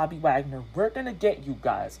get you, Bobby Wagner. We're going to get you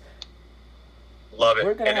guys. Love it.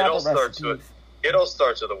 We're going to have it all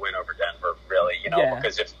starts with a win over Denver, really,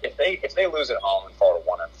 because if they lose at home and fall to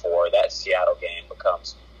 1-4, that Seattle game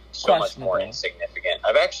becomes so much more insignificant.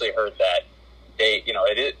 I've actually heard that they, and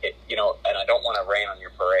I don't want to rain on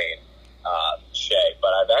your parade, Shay,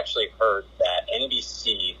 but I've actually heard that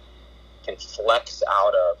NBC can flex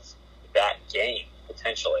out of that game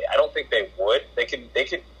potentially. I don't think they would. They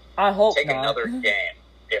could. I hope take not. Another game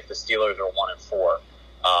if the Steelers are 1-4,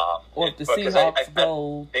 or if the Seahawks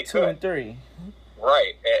go 2-3.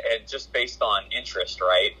 Right, and just based on interest,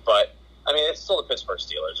 right? But I mean, it's still the Pittsburgh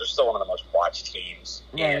Steelers. They're still one of the most watched teams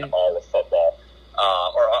in all of football,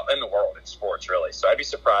 or in the world in sports, really. So I'd be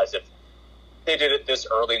surprised if they did it this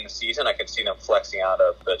early in the season. I could see them flexing out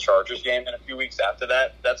of the Chargers game in a few weeks after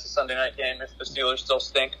that. That's a Sunday night game if the Steelers still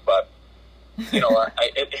stink. But,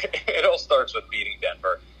 it all starts with beating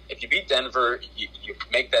Denver. If you beat Denver, you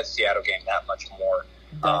make that Seattle game that much more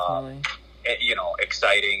Definitely.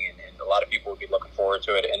 Exciting, and a lot of people would be looking forward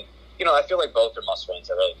to it. And, I feel like both are must-wins.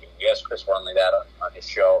 I really do. We asked Chris Wormley that on his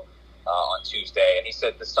show on Tuesday, and he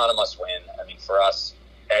said it's not a must-win. I mean, for us,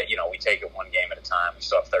 we take it one game at a time. We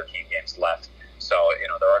still have 13 games left. So,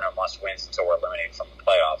 there are no must-wins until we're eliminated from the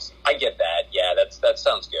playoffs. I get that. Yeah, that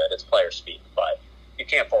sounds good. It's player speak, but you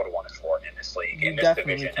can't fall to 1-4 in this league. In this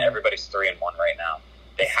division, everybody's 3-1 right now.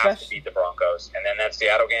 They have to beat the Broncos, and then that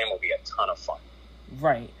Seattle game will be a ton of fun.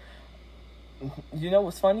 Right. You know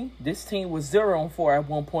what's funny? This team was 0-4 at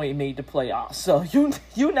one point and made the playoffs. So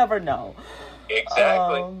you never know.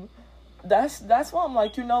 Exactly. That's why I'm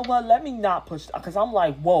like, you know what? Let me not push, because I'm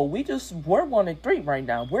like, whoa, we're 1-3 right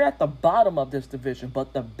now. We're at the bottom of this division,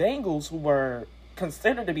 but the Bengals, who were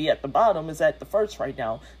considered to be at the bottom, is at the first right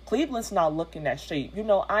now. Cleveland's not looking that shape.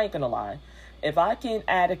 I ain't gonna lie. If I can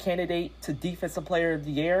add a candidate to Defensive Player of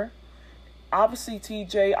the Year, obviously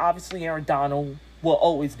TJ, obviously Aaron Donald will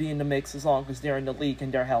always be in the mix as long as they're in the league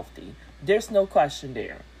and they're healthy. There's no question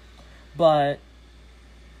there. But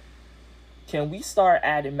can we start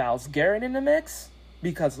adding Myles Garrett in the mix?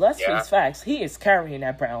 Because let's face facts, he is carrying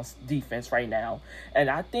that Browns defense right now. And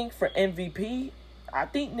I think for MVP, I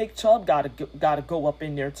think Nick Chubb got to go up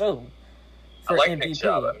in there too. I like MVP. Nick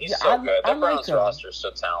Chubb. I mean, he's so good. The Browns roster is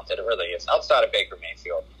so talented. It really is. Outside of Baker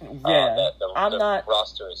Mayfield, the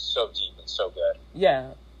roster is so deep and so good.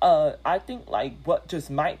 Yeah. I think what just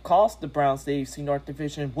might cost the Browns the AFC North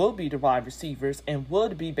division will be the wide receivers and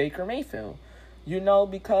would be Baker Mayfield.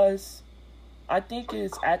 Because I think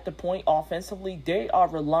it's at the point offensively they are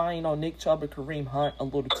relying on Nick Chubb and Kareem Hunt a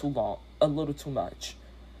little too much.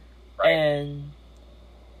 Right. And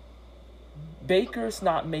Baker's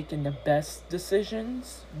not making the best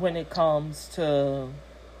decisions when it comes to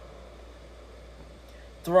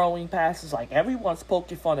throwing passes. Like, everyone's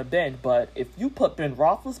poking fun of Ben, but if you put Ben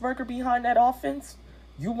Roethlisberger behind that offense,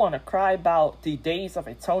 you want to cry about the days of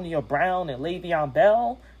Antonio Brown and Le'Veon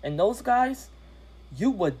Bell and those guys,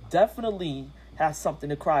 you would definitely have something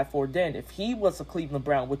to cry for then. If he was a Cleveland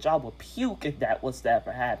Brown, which I would puke if that was to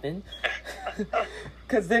ever happen,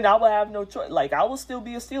 because then I would have no choice. I would still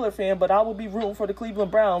be a Steeler fan, but I would be rooting for the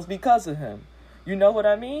Cleveland Browns because of him. You know what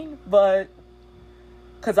I mean? But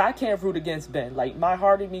because I can't root against Ben. My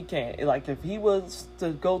heart in me can't. If he was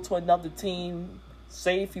to go to another team,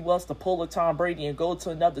 say if he was to pull a Tom Brady and go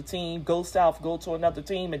to another team, go south, go to another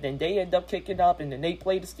team, and then they end up kicking up and then they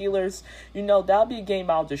play the Steelers, that'll be a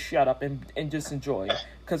game I'll just shut up and just enjoy.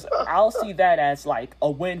 Because I'll see that as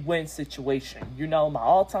a win-win situation. My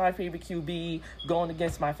all-time favorite QB going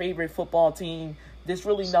against my favorite football team. There's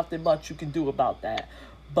really nothing much you can do about that.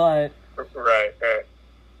 But Right.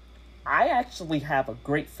 I actually have a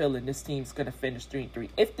great feeling this team's going to finish 3-3.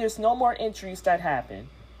 If there's no more injuries that happen,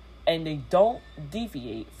 and they don't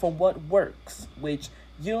deviate from what works, which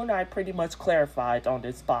you and I pretty much clarified on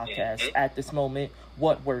this podcast at this moment,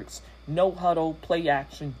 what works. No huddle, play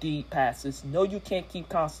action, deep passes. No, you can't keep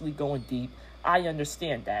constantly going deep. I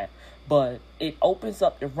understand that. But it opens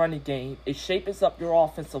up your running game. It shapes up your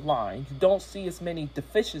offensive line. You don't see as many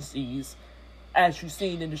deficiencies as you've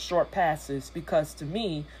seen in the short passes, because to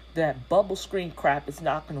me, that bubble screen crap is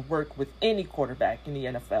not going to work with any quarterback in the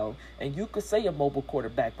NFL. And you could say a mobile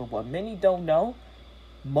quarterback, but what many don't know,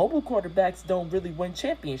 mobile quarterbacks don't really win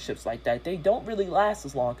championships like that. They don't really last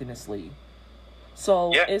as long in this league.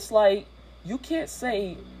 So it's you can't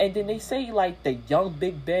say, and then they say the young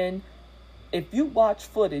Big Ben. If you watch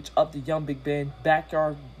footage of the young Big Ben,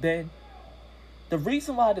 backyard Ben, the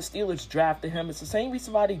reason why the Steelers drafted him is the same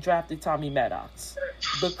reason why they drafted Tommy Maddox.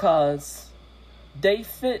 Because they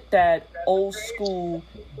fit that old school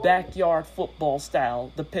backyard football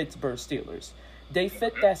style, the Pittsburgh Steelers. They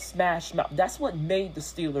fit that smash mouth. That's what made the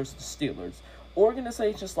Steelers the Steelers.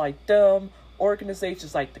 Organizations like them,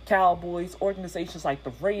 organizations like the Cowboys, organizations like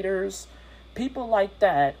the Raiders, people like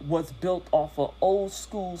that was built off of old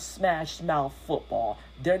school smash mouth football.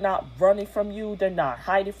 They're not running from you. They're not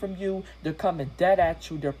hiding from you. They're coming dead at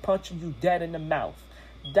you. They're punching you dead in the mouth.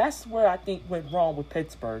 That's where I think went wrong with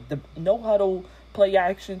Pittsburgh. The no huddle play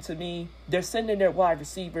action, to me, they're sending their wide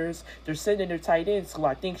receivers. They're sending their tight ends, who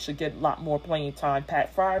I think should get a lot more playing time.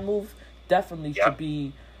 Pat Freiermuth definitely should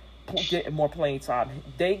be getting more playing time.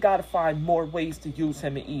 They got to find more ways to use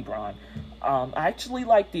him and Ebron. I actually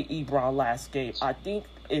like the Ebron last game. I think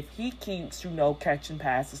if he keeps, catching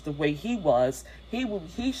passes the way he was,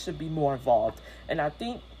 he should be more involved. And I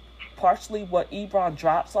think partially what Ebron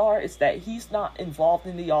drops is that he's not involved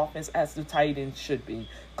in the offense as the tight end should be.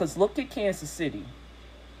 Because look at Kansas City.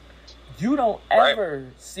 You don't ever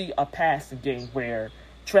see a passing game where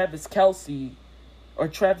Travis Kelce or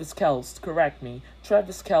Travis Kelce, correct me,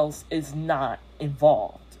 Travis Kelce is not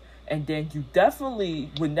involved. And then you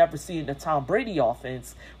definitely would never see in the Tom Brady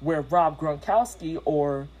offense where Rob Gronkowski,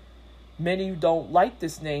 or many don't like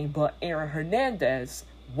this name, but Aaron Hernandez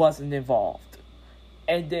wasn't involved.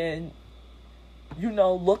 And then,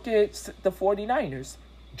 look at the 49ers.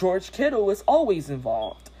 George Kittle is always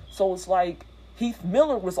involved. So it's like Heath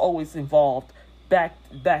Miller was always involved back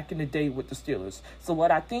in the day with the Steelers. So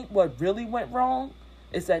what really went wrong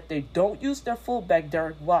is that they don't use their fullback,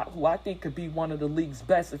 Derek Watt, who I think could be one of the league's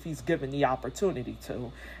best if he's given the opportunity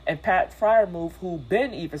to. And Pat Freiermuth, who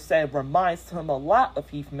Ben even said reminds him a lot of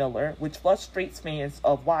Heath Miller, which frustrates fans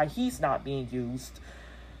of why he's not being used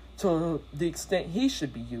to the extent he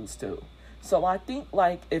should be used to. So I think,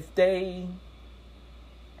 if they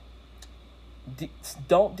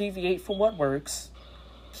don't deviate from what works,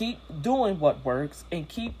 keep doing what works, and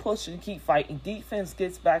keep pushing, keep fighting, defense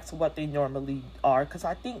gets back to what they normally are. Because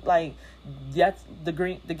I think, that's the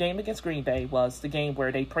game against Green Bay was the game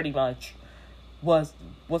where they pretty much was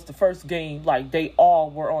the first game, they all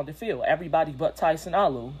were on the field. Everybody but Tyson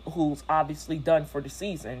Allu, who's obviously done for the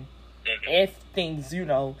season. If things,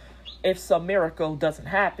 if some miracle doesn't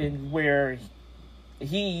happen where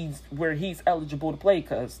he's eligible to play,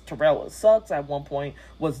 because Terrell Suggs at one point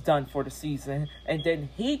was done for the season, and then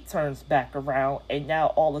he turns back around, and now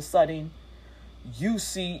all of a sudden you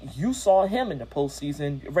saw him in the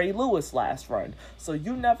postseason, Ray Lewis last run. So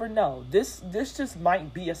you never know. This just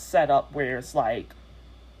might be a setup where it's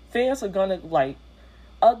fans are gonna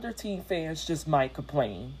other team fans just might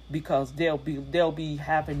complain because they'll be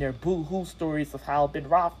having their boo-hoo stories of how Ben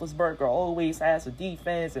Roethlisberger always has a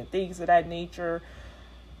defense and things of that nature.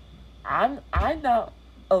 I'm not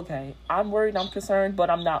okay. I'm worried. I'm concerned,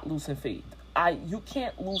 but I'm not losing faith. You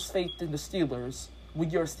can't lose faith in the Steelers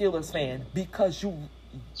when you're a Steelers fan because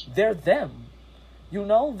they're them.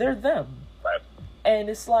 They're them. Right. And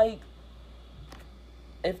it's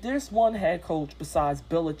if there's one head coach besides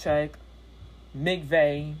Belichick,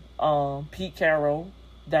 McVay, Pete Carroll,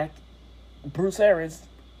 that Bruce Arians,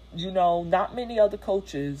 not many other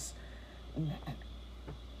coaches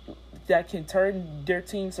that can turn their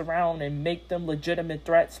teams around and make them legitimate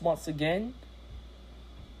threats once again.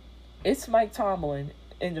 It's Mike Tomlin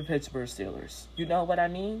in the Pittsburgh Steelers. You know what I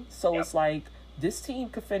mean? So Yep. It's this team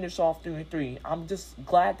could finish off 3-3. I'm just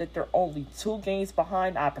glad that they're only 2 games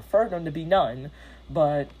behind. I prefer them to be none,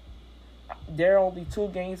 but they're only 2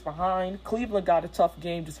 games behind. Cleveland got a tough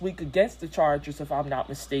game this week against the Chargers, if I'm not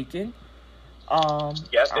mistaken.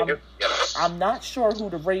 Yes, they do. Yes. I'm not sure who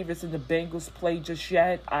the Ravens and the Bengals play just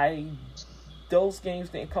yet. Those games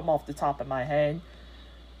didn't come off the top of my head.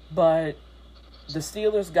 But the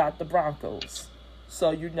Steelers got the Broncos.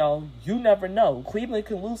 So, you never know. Cleveland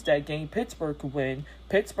can lose that game. Pittsburgh can win.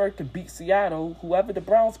 Pittsburgh can beat Seattle. Whoever the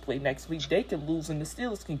Browns play next week, they can lose, and the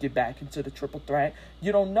Steelers can get back into the triple threat.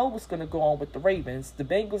 You don't know what's going to go on with the Ravens. The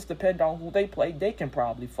Bengals, depend on who they play, they can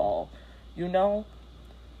probably fall. 100%.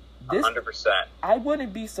 I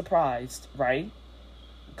wouldn't be surprised, right?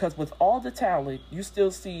 Because with all the talent, you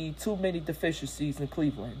still see too many deficiencies in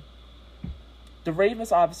Cleveland. The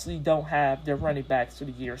Ravens obviously don't have their running backs for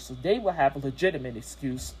the year, so they will have a legitimate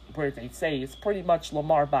excuse where they say it's pretty much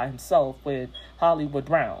Lamar by himself with Hollywood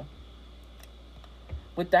Brown.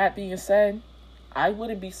 With that being said, I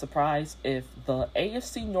wouldn't be surprised if the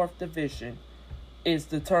AFC North Division is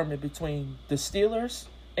determined between the Steelers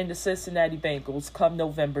and the Cincinnati Bengals come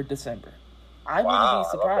November, December. I wouldn't be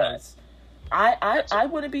surprised. I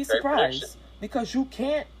wouldn't be surprised because you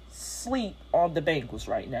can't sleep on the Bengals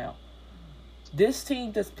right now. This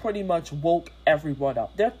team just pretty much woke everyone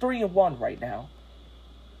up. They're 3-1 right now.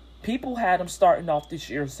 People had them starting off this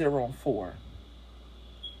year 0-4.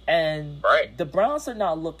 And the Browns are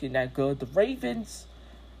not looking that good. The Ravens,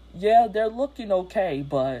 yeah, they're looking okay,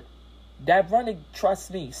 but that running,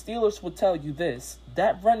 trust me, Steelers will tell you this.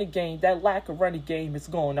 That running game, that lack of running game is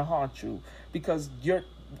going to haunt you because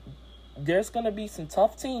there's going to be some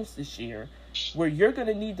tough teams this year where you're going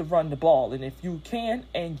to need to run the ball. And if you can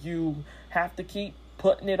and you have to keep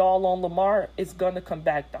putting it all on Lamar, it's going to come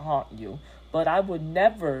back to haunt you. But I would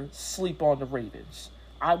never sleep on the Ravens.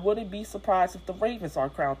 I wouldn't be surprised if the Ravens are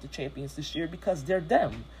crowned the champions this year because they're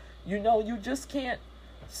them. You just can't.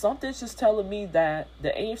 Something's just telling me that the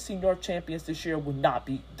AFC North champions this year will not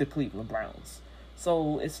be the Cleveland Browns.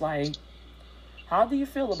 So it's how do you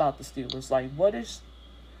feel about the Steelers?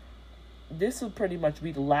 This will pretty much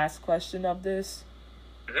be the last question of this.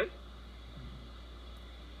 Mm-hmm.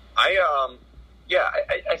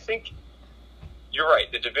 I think you're right.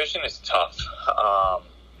 The division is tough.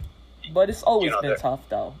 But it's always been tough,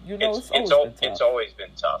 though. It's always been tough. It's always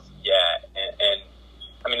been tough, yeah. And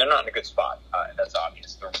I mean, they're not in a good spot. That's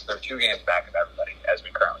obvious. They're 2 games back of everybody as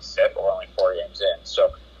we currently sit. We're only 4 games in.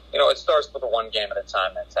 So, it starts with a 1 game at a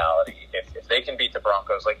time mentality. If they can beat the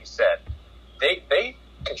Broncos, like you said, they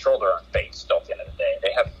control their own fate still at the end of the day.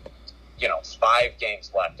 They have, 5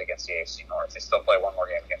 games left against the AFC North. They still play 1 more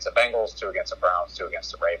game against the Bengals, 2 against the Browns, 2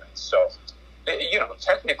 against the Ravens. So,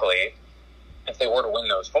 technically, if they were to win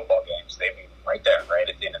those football games, they'd be right there, right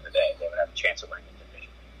at the end of the day. They would have a chance of winning the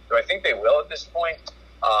division. Do I think they will at this point?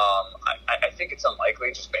 I think it's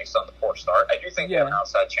unlikely just based on the poor start. I do think they have an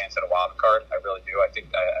outside chance at a wild card. I really do. I think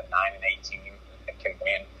a 9-8 team can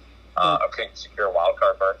win, can secure a wild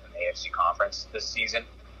card berth in the AFC Conference this season.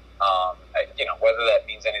 Whether that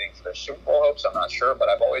means anything for their Super Bowl hopes, I'm not sure. But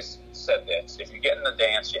I've always said this: if you get in the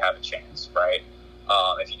dance, you have a chance, right?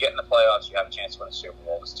 If you get in the playoffs, you have a chance to win a Super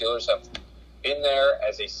Bowl. The Steelers have been there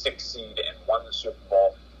as a 6th seed and won the Super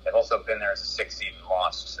Bowl. They've also been there as a 6th seed and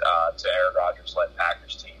lost to Aaron Rodgers-led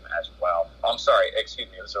Packers team as well. I'm sorry, excuse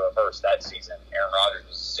me, it was a reverse that season. Aaron Rodgers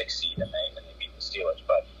was a 6th seed and they beat the Steelers.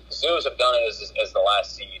 But the Steelers have done it as the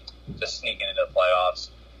last seed, just sneaking into the playoffs.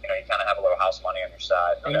 You kind of have a little house money on your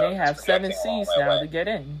side. And they have 7 seeds now to get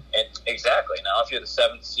in. Exactly. Now, if you're the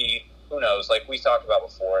 7th seed, who knows? Like we talked about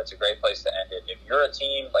before, it's a great place to end it. If you're a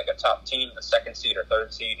team, like a top team, the 2nd seed or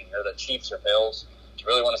 3rd seed, and you're the Chiefs or Bills, do you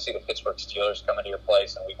really want to see the Pittsburgh Steelers come into your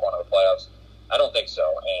place in week 1 of the playoffs? I don't think so.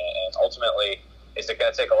 And ultimately, is it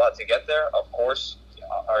going to take a lot to get there? Of course.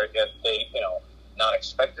 Are they, not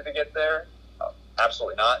expected to get there?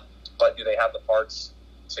 Absolutely not. But do they have the parts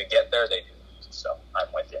to get there? They do. So I'm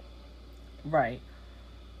with you. Right.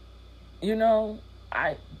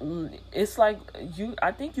 It's like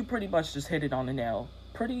I think you pretty much just hit it on the nail.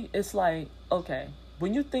 It's like, okay,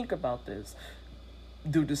 when you think about this,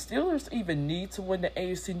 do the Steelers even need to win the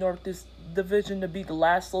AFC North this division to be the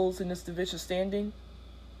last souls in this division standing?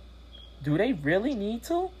 Do they really need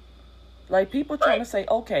to? Like, people trying to say,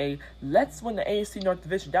 okay, let's win the AFC North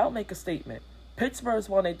division. That'll make a statement. Pittsburgh's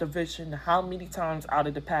won a division how many times out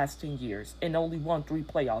of the past 10 years and only won 3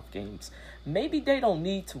 playoff games? Maybe they don't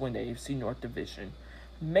need to win the AFC North division.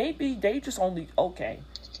 Maybe they just only,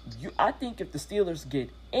 I think if the Steelers get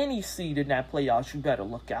any seed in that playoffs, you better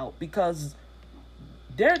look out, because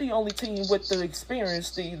they're the only team with the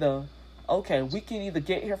experience to either, we can either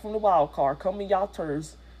get here from the wild card, come in y'all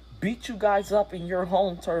turfs, beat you guys up in your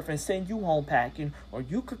home turf and send you home packing, or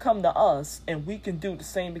you could come to us and we can do the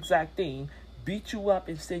same exact thing, beat you up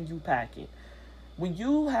and send you packing. When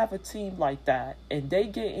you have a team like that and they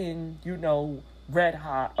get in, red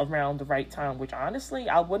hot around the right time, which honestly,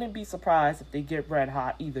 I wouldn't be surprised if they get red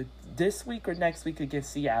hot either this week or next week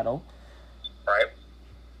against Seattle. Right.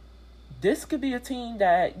 This could be a team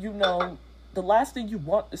that, the last thing you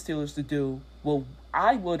want the Steelers to do, well,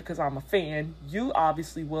 I would because I'm a fan. You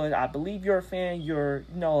obviously would. I believe you're a fan. You're,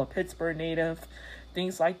 a Pittsburgh native,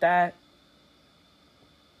 things like that.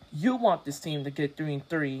 You want this team to get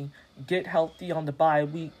 3-3, get healthy on the bye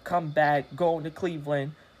week, come back, go into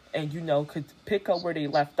Cleveland, and, could pick up where they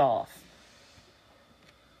left off.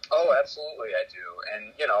 Oh, absolutely, I do.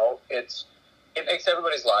 And, it makes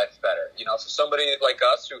everybody's life better. For somebody like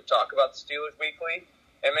us who talk about the Steelers weekly,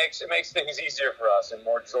 it makes things easier for us and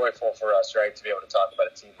more joyful for us, right, to be able to talk about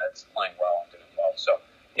a team that's playing well and doing well. So,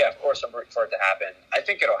 yeah, of course, I'm rooting for it to happen. I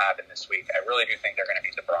think it'll happen this week. I really do think they're going to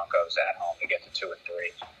beat the Broncos at home to get to 2-3.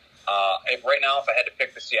 Right now, if I had to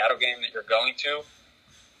pick the Seattle game that you're going to,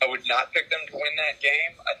 I would not pick them to win that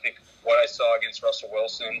game. I think what I saw against Russell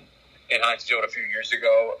Wilson in Heinz Field a few years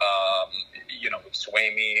ago, would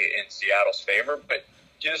sway me in Seattle's favor. But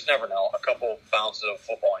you just never know. A couple bounces of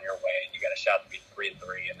football in your way, and you got a shot to be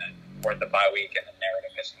 3-3, and then we're at the bye week, and the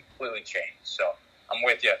narrative has completely changed. So I'm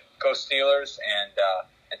with you. Go Steelers, and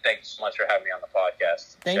thank you so much for having me on the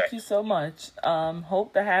podcast. Thank you so much.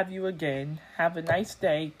 Hope to have you again. Have a nice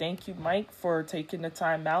day. Thank you, Mike, for taking the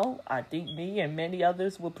time out. I think me and many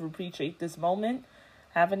others will appreciate this moment.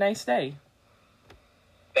 Have a nice day.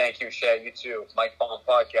 Thank you, Shay. You too. Mike Baum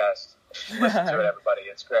Podcast. Listen to it, everybody.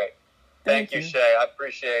 It's great. Thank you, Shay. I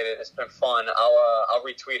appreciate it. It's been fun. I'll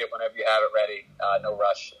retweet it whenever you have it ready. No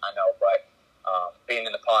rush, I know, but being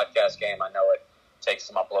in the podcast game, I know it takes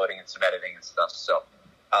some uploading and some editing and stuff. So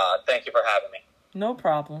thank you for having me. No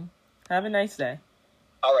problem. Have a nice day.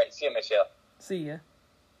 All right. See you, Michelle. See ya.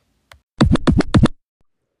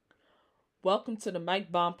 Welcome to the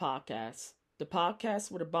Mike Baum Podcast, the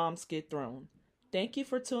podcast where the bombs get thrown. Thank you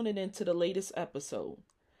for tuning in to the latest episode.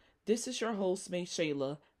 This is your host, May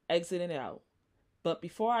Shayla, exiting out. But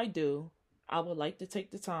before I do, I would like to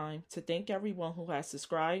take the time to thank everyone who has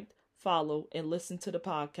subscribed, followed, and listened to the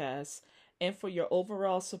podcast, and for your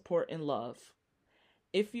overall support and love.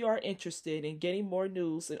 If you are interested in getting more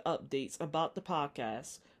news and updates about the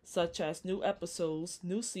podcast, such as new episodes,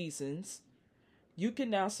 new seasons, you can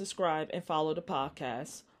now subscribe and follow the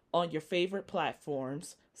podcast on your favorite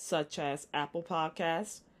platforms such as Apple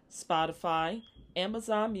Podcasts, Spotify,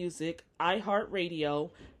 Amazon Music, iHeartRadio,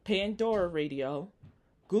 Pandora Radio,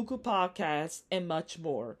 Google Podcasts, and much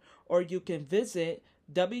more. Or you can visit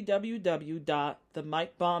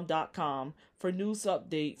www.themikebomb.com for news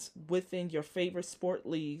updates within your favorite sport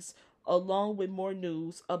leagues, along with more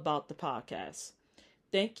news about the podcast.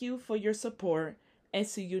 Thank you for your support, and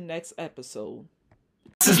see you next episode.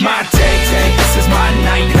 This is my day, this is my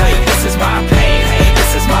night, this is my pain,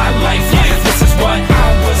 this is my life, this is what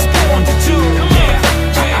I was born to do,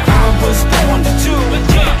 I was born to do,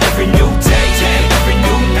 every new day.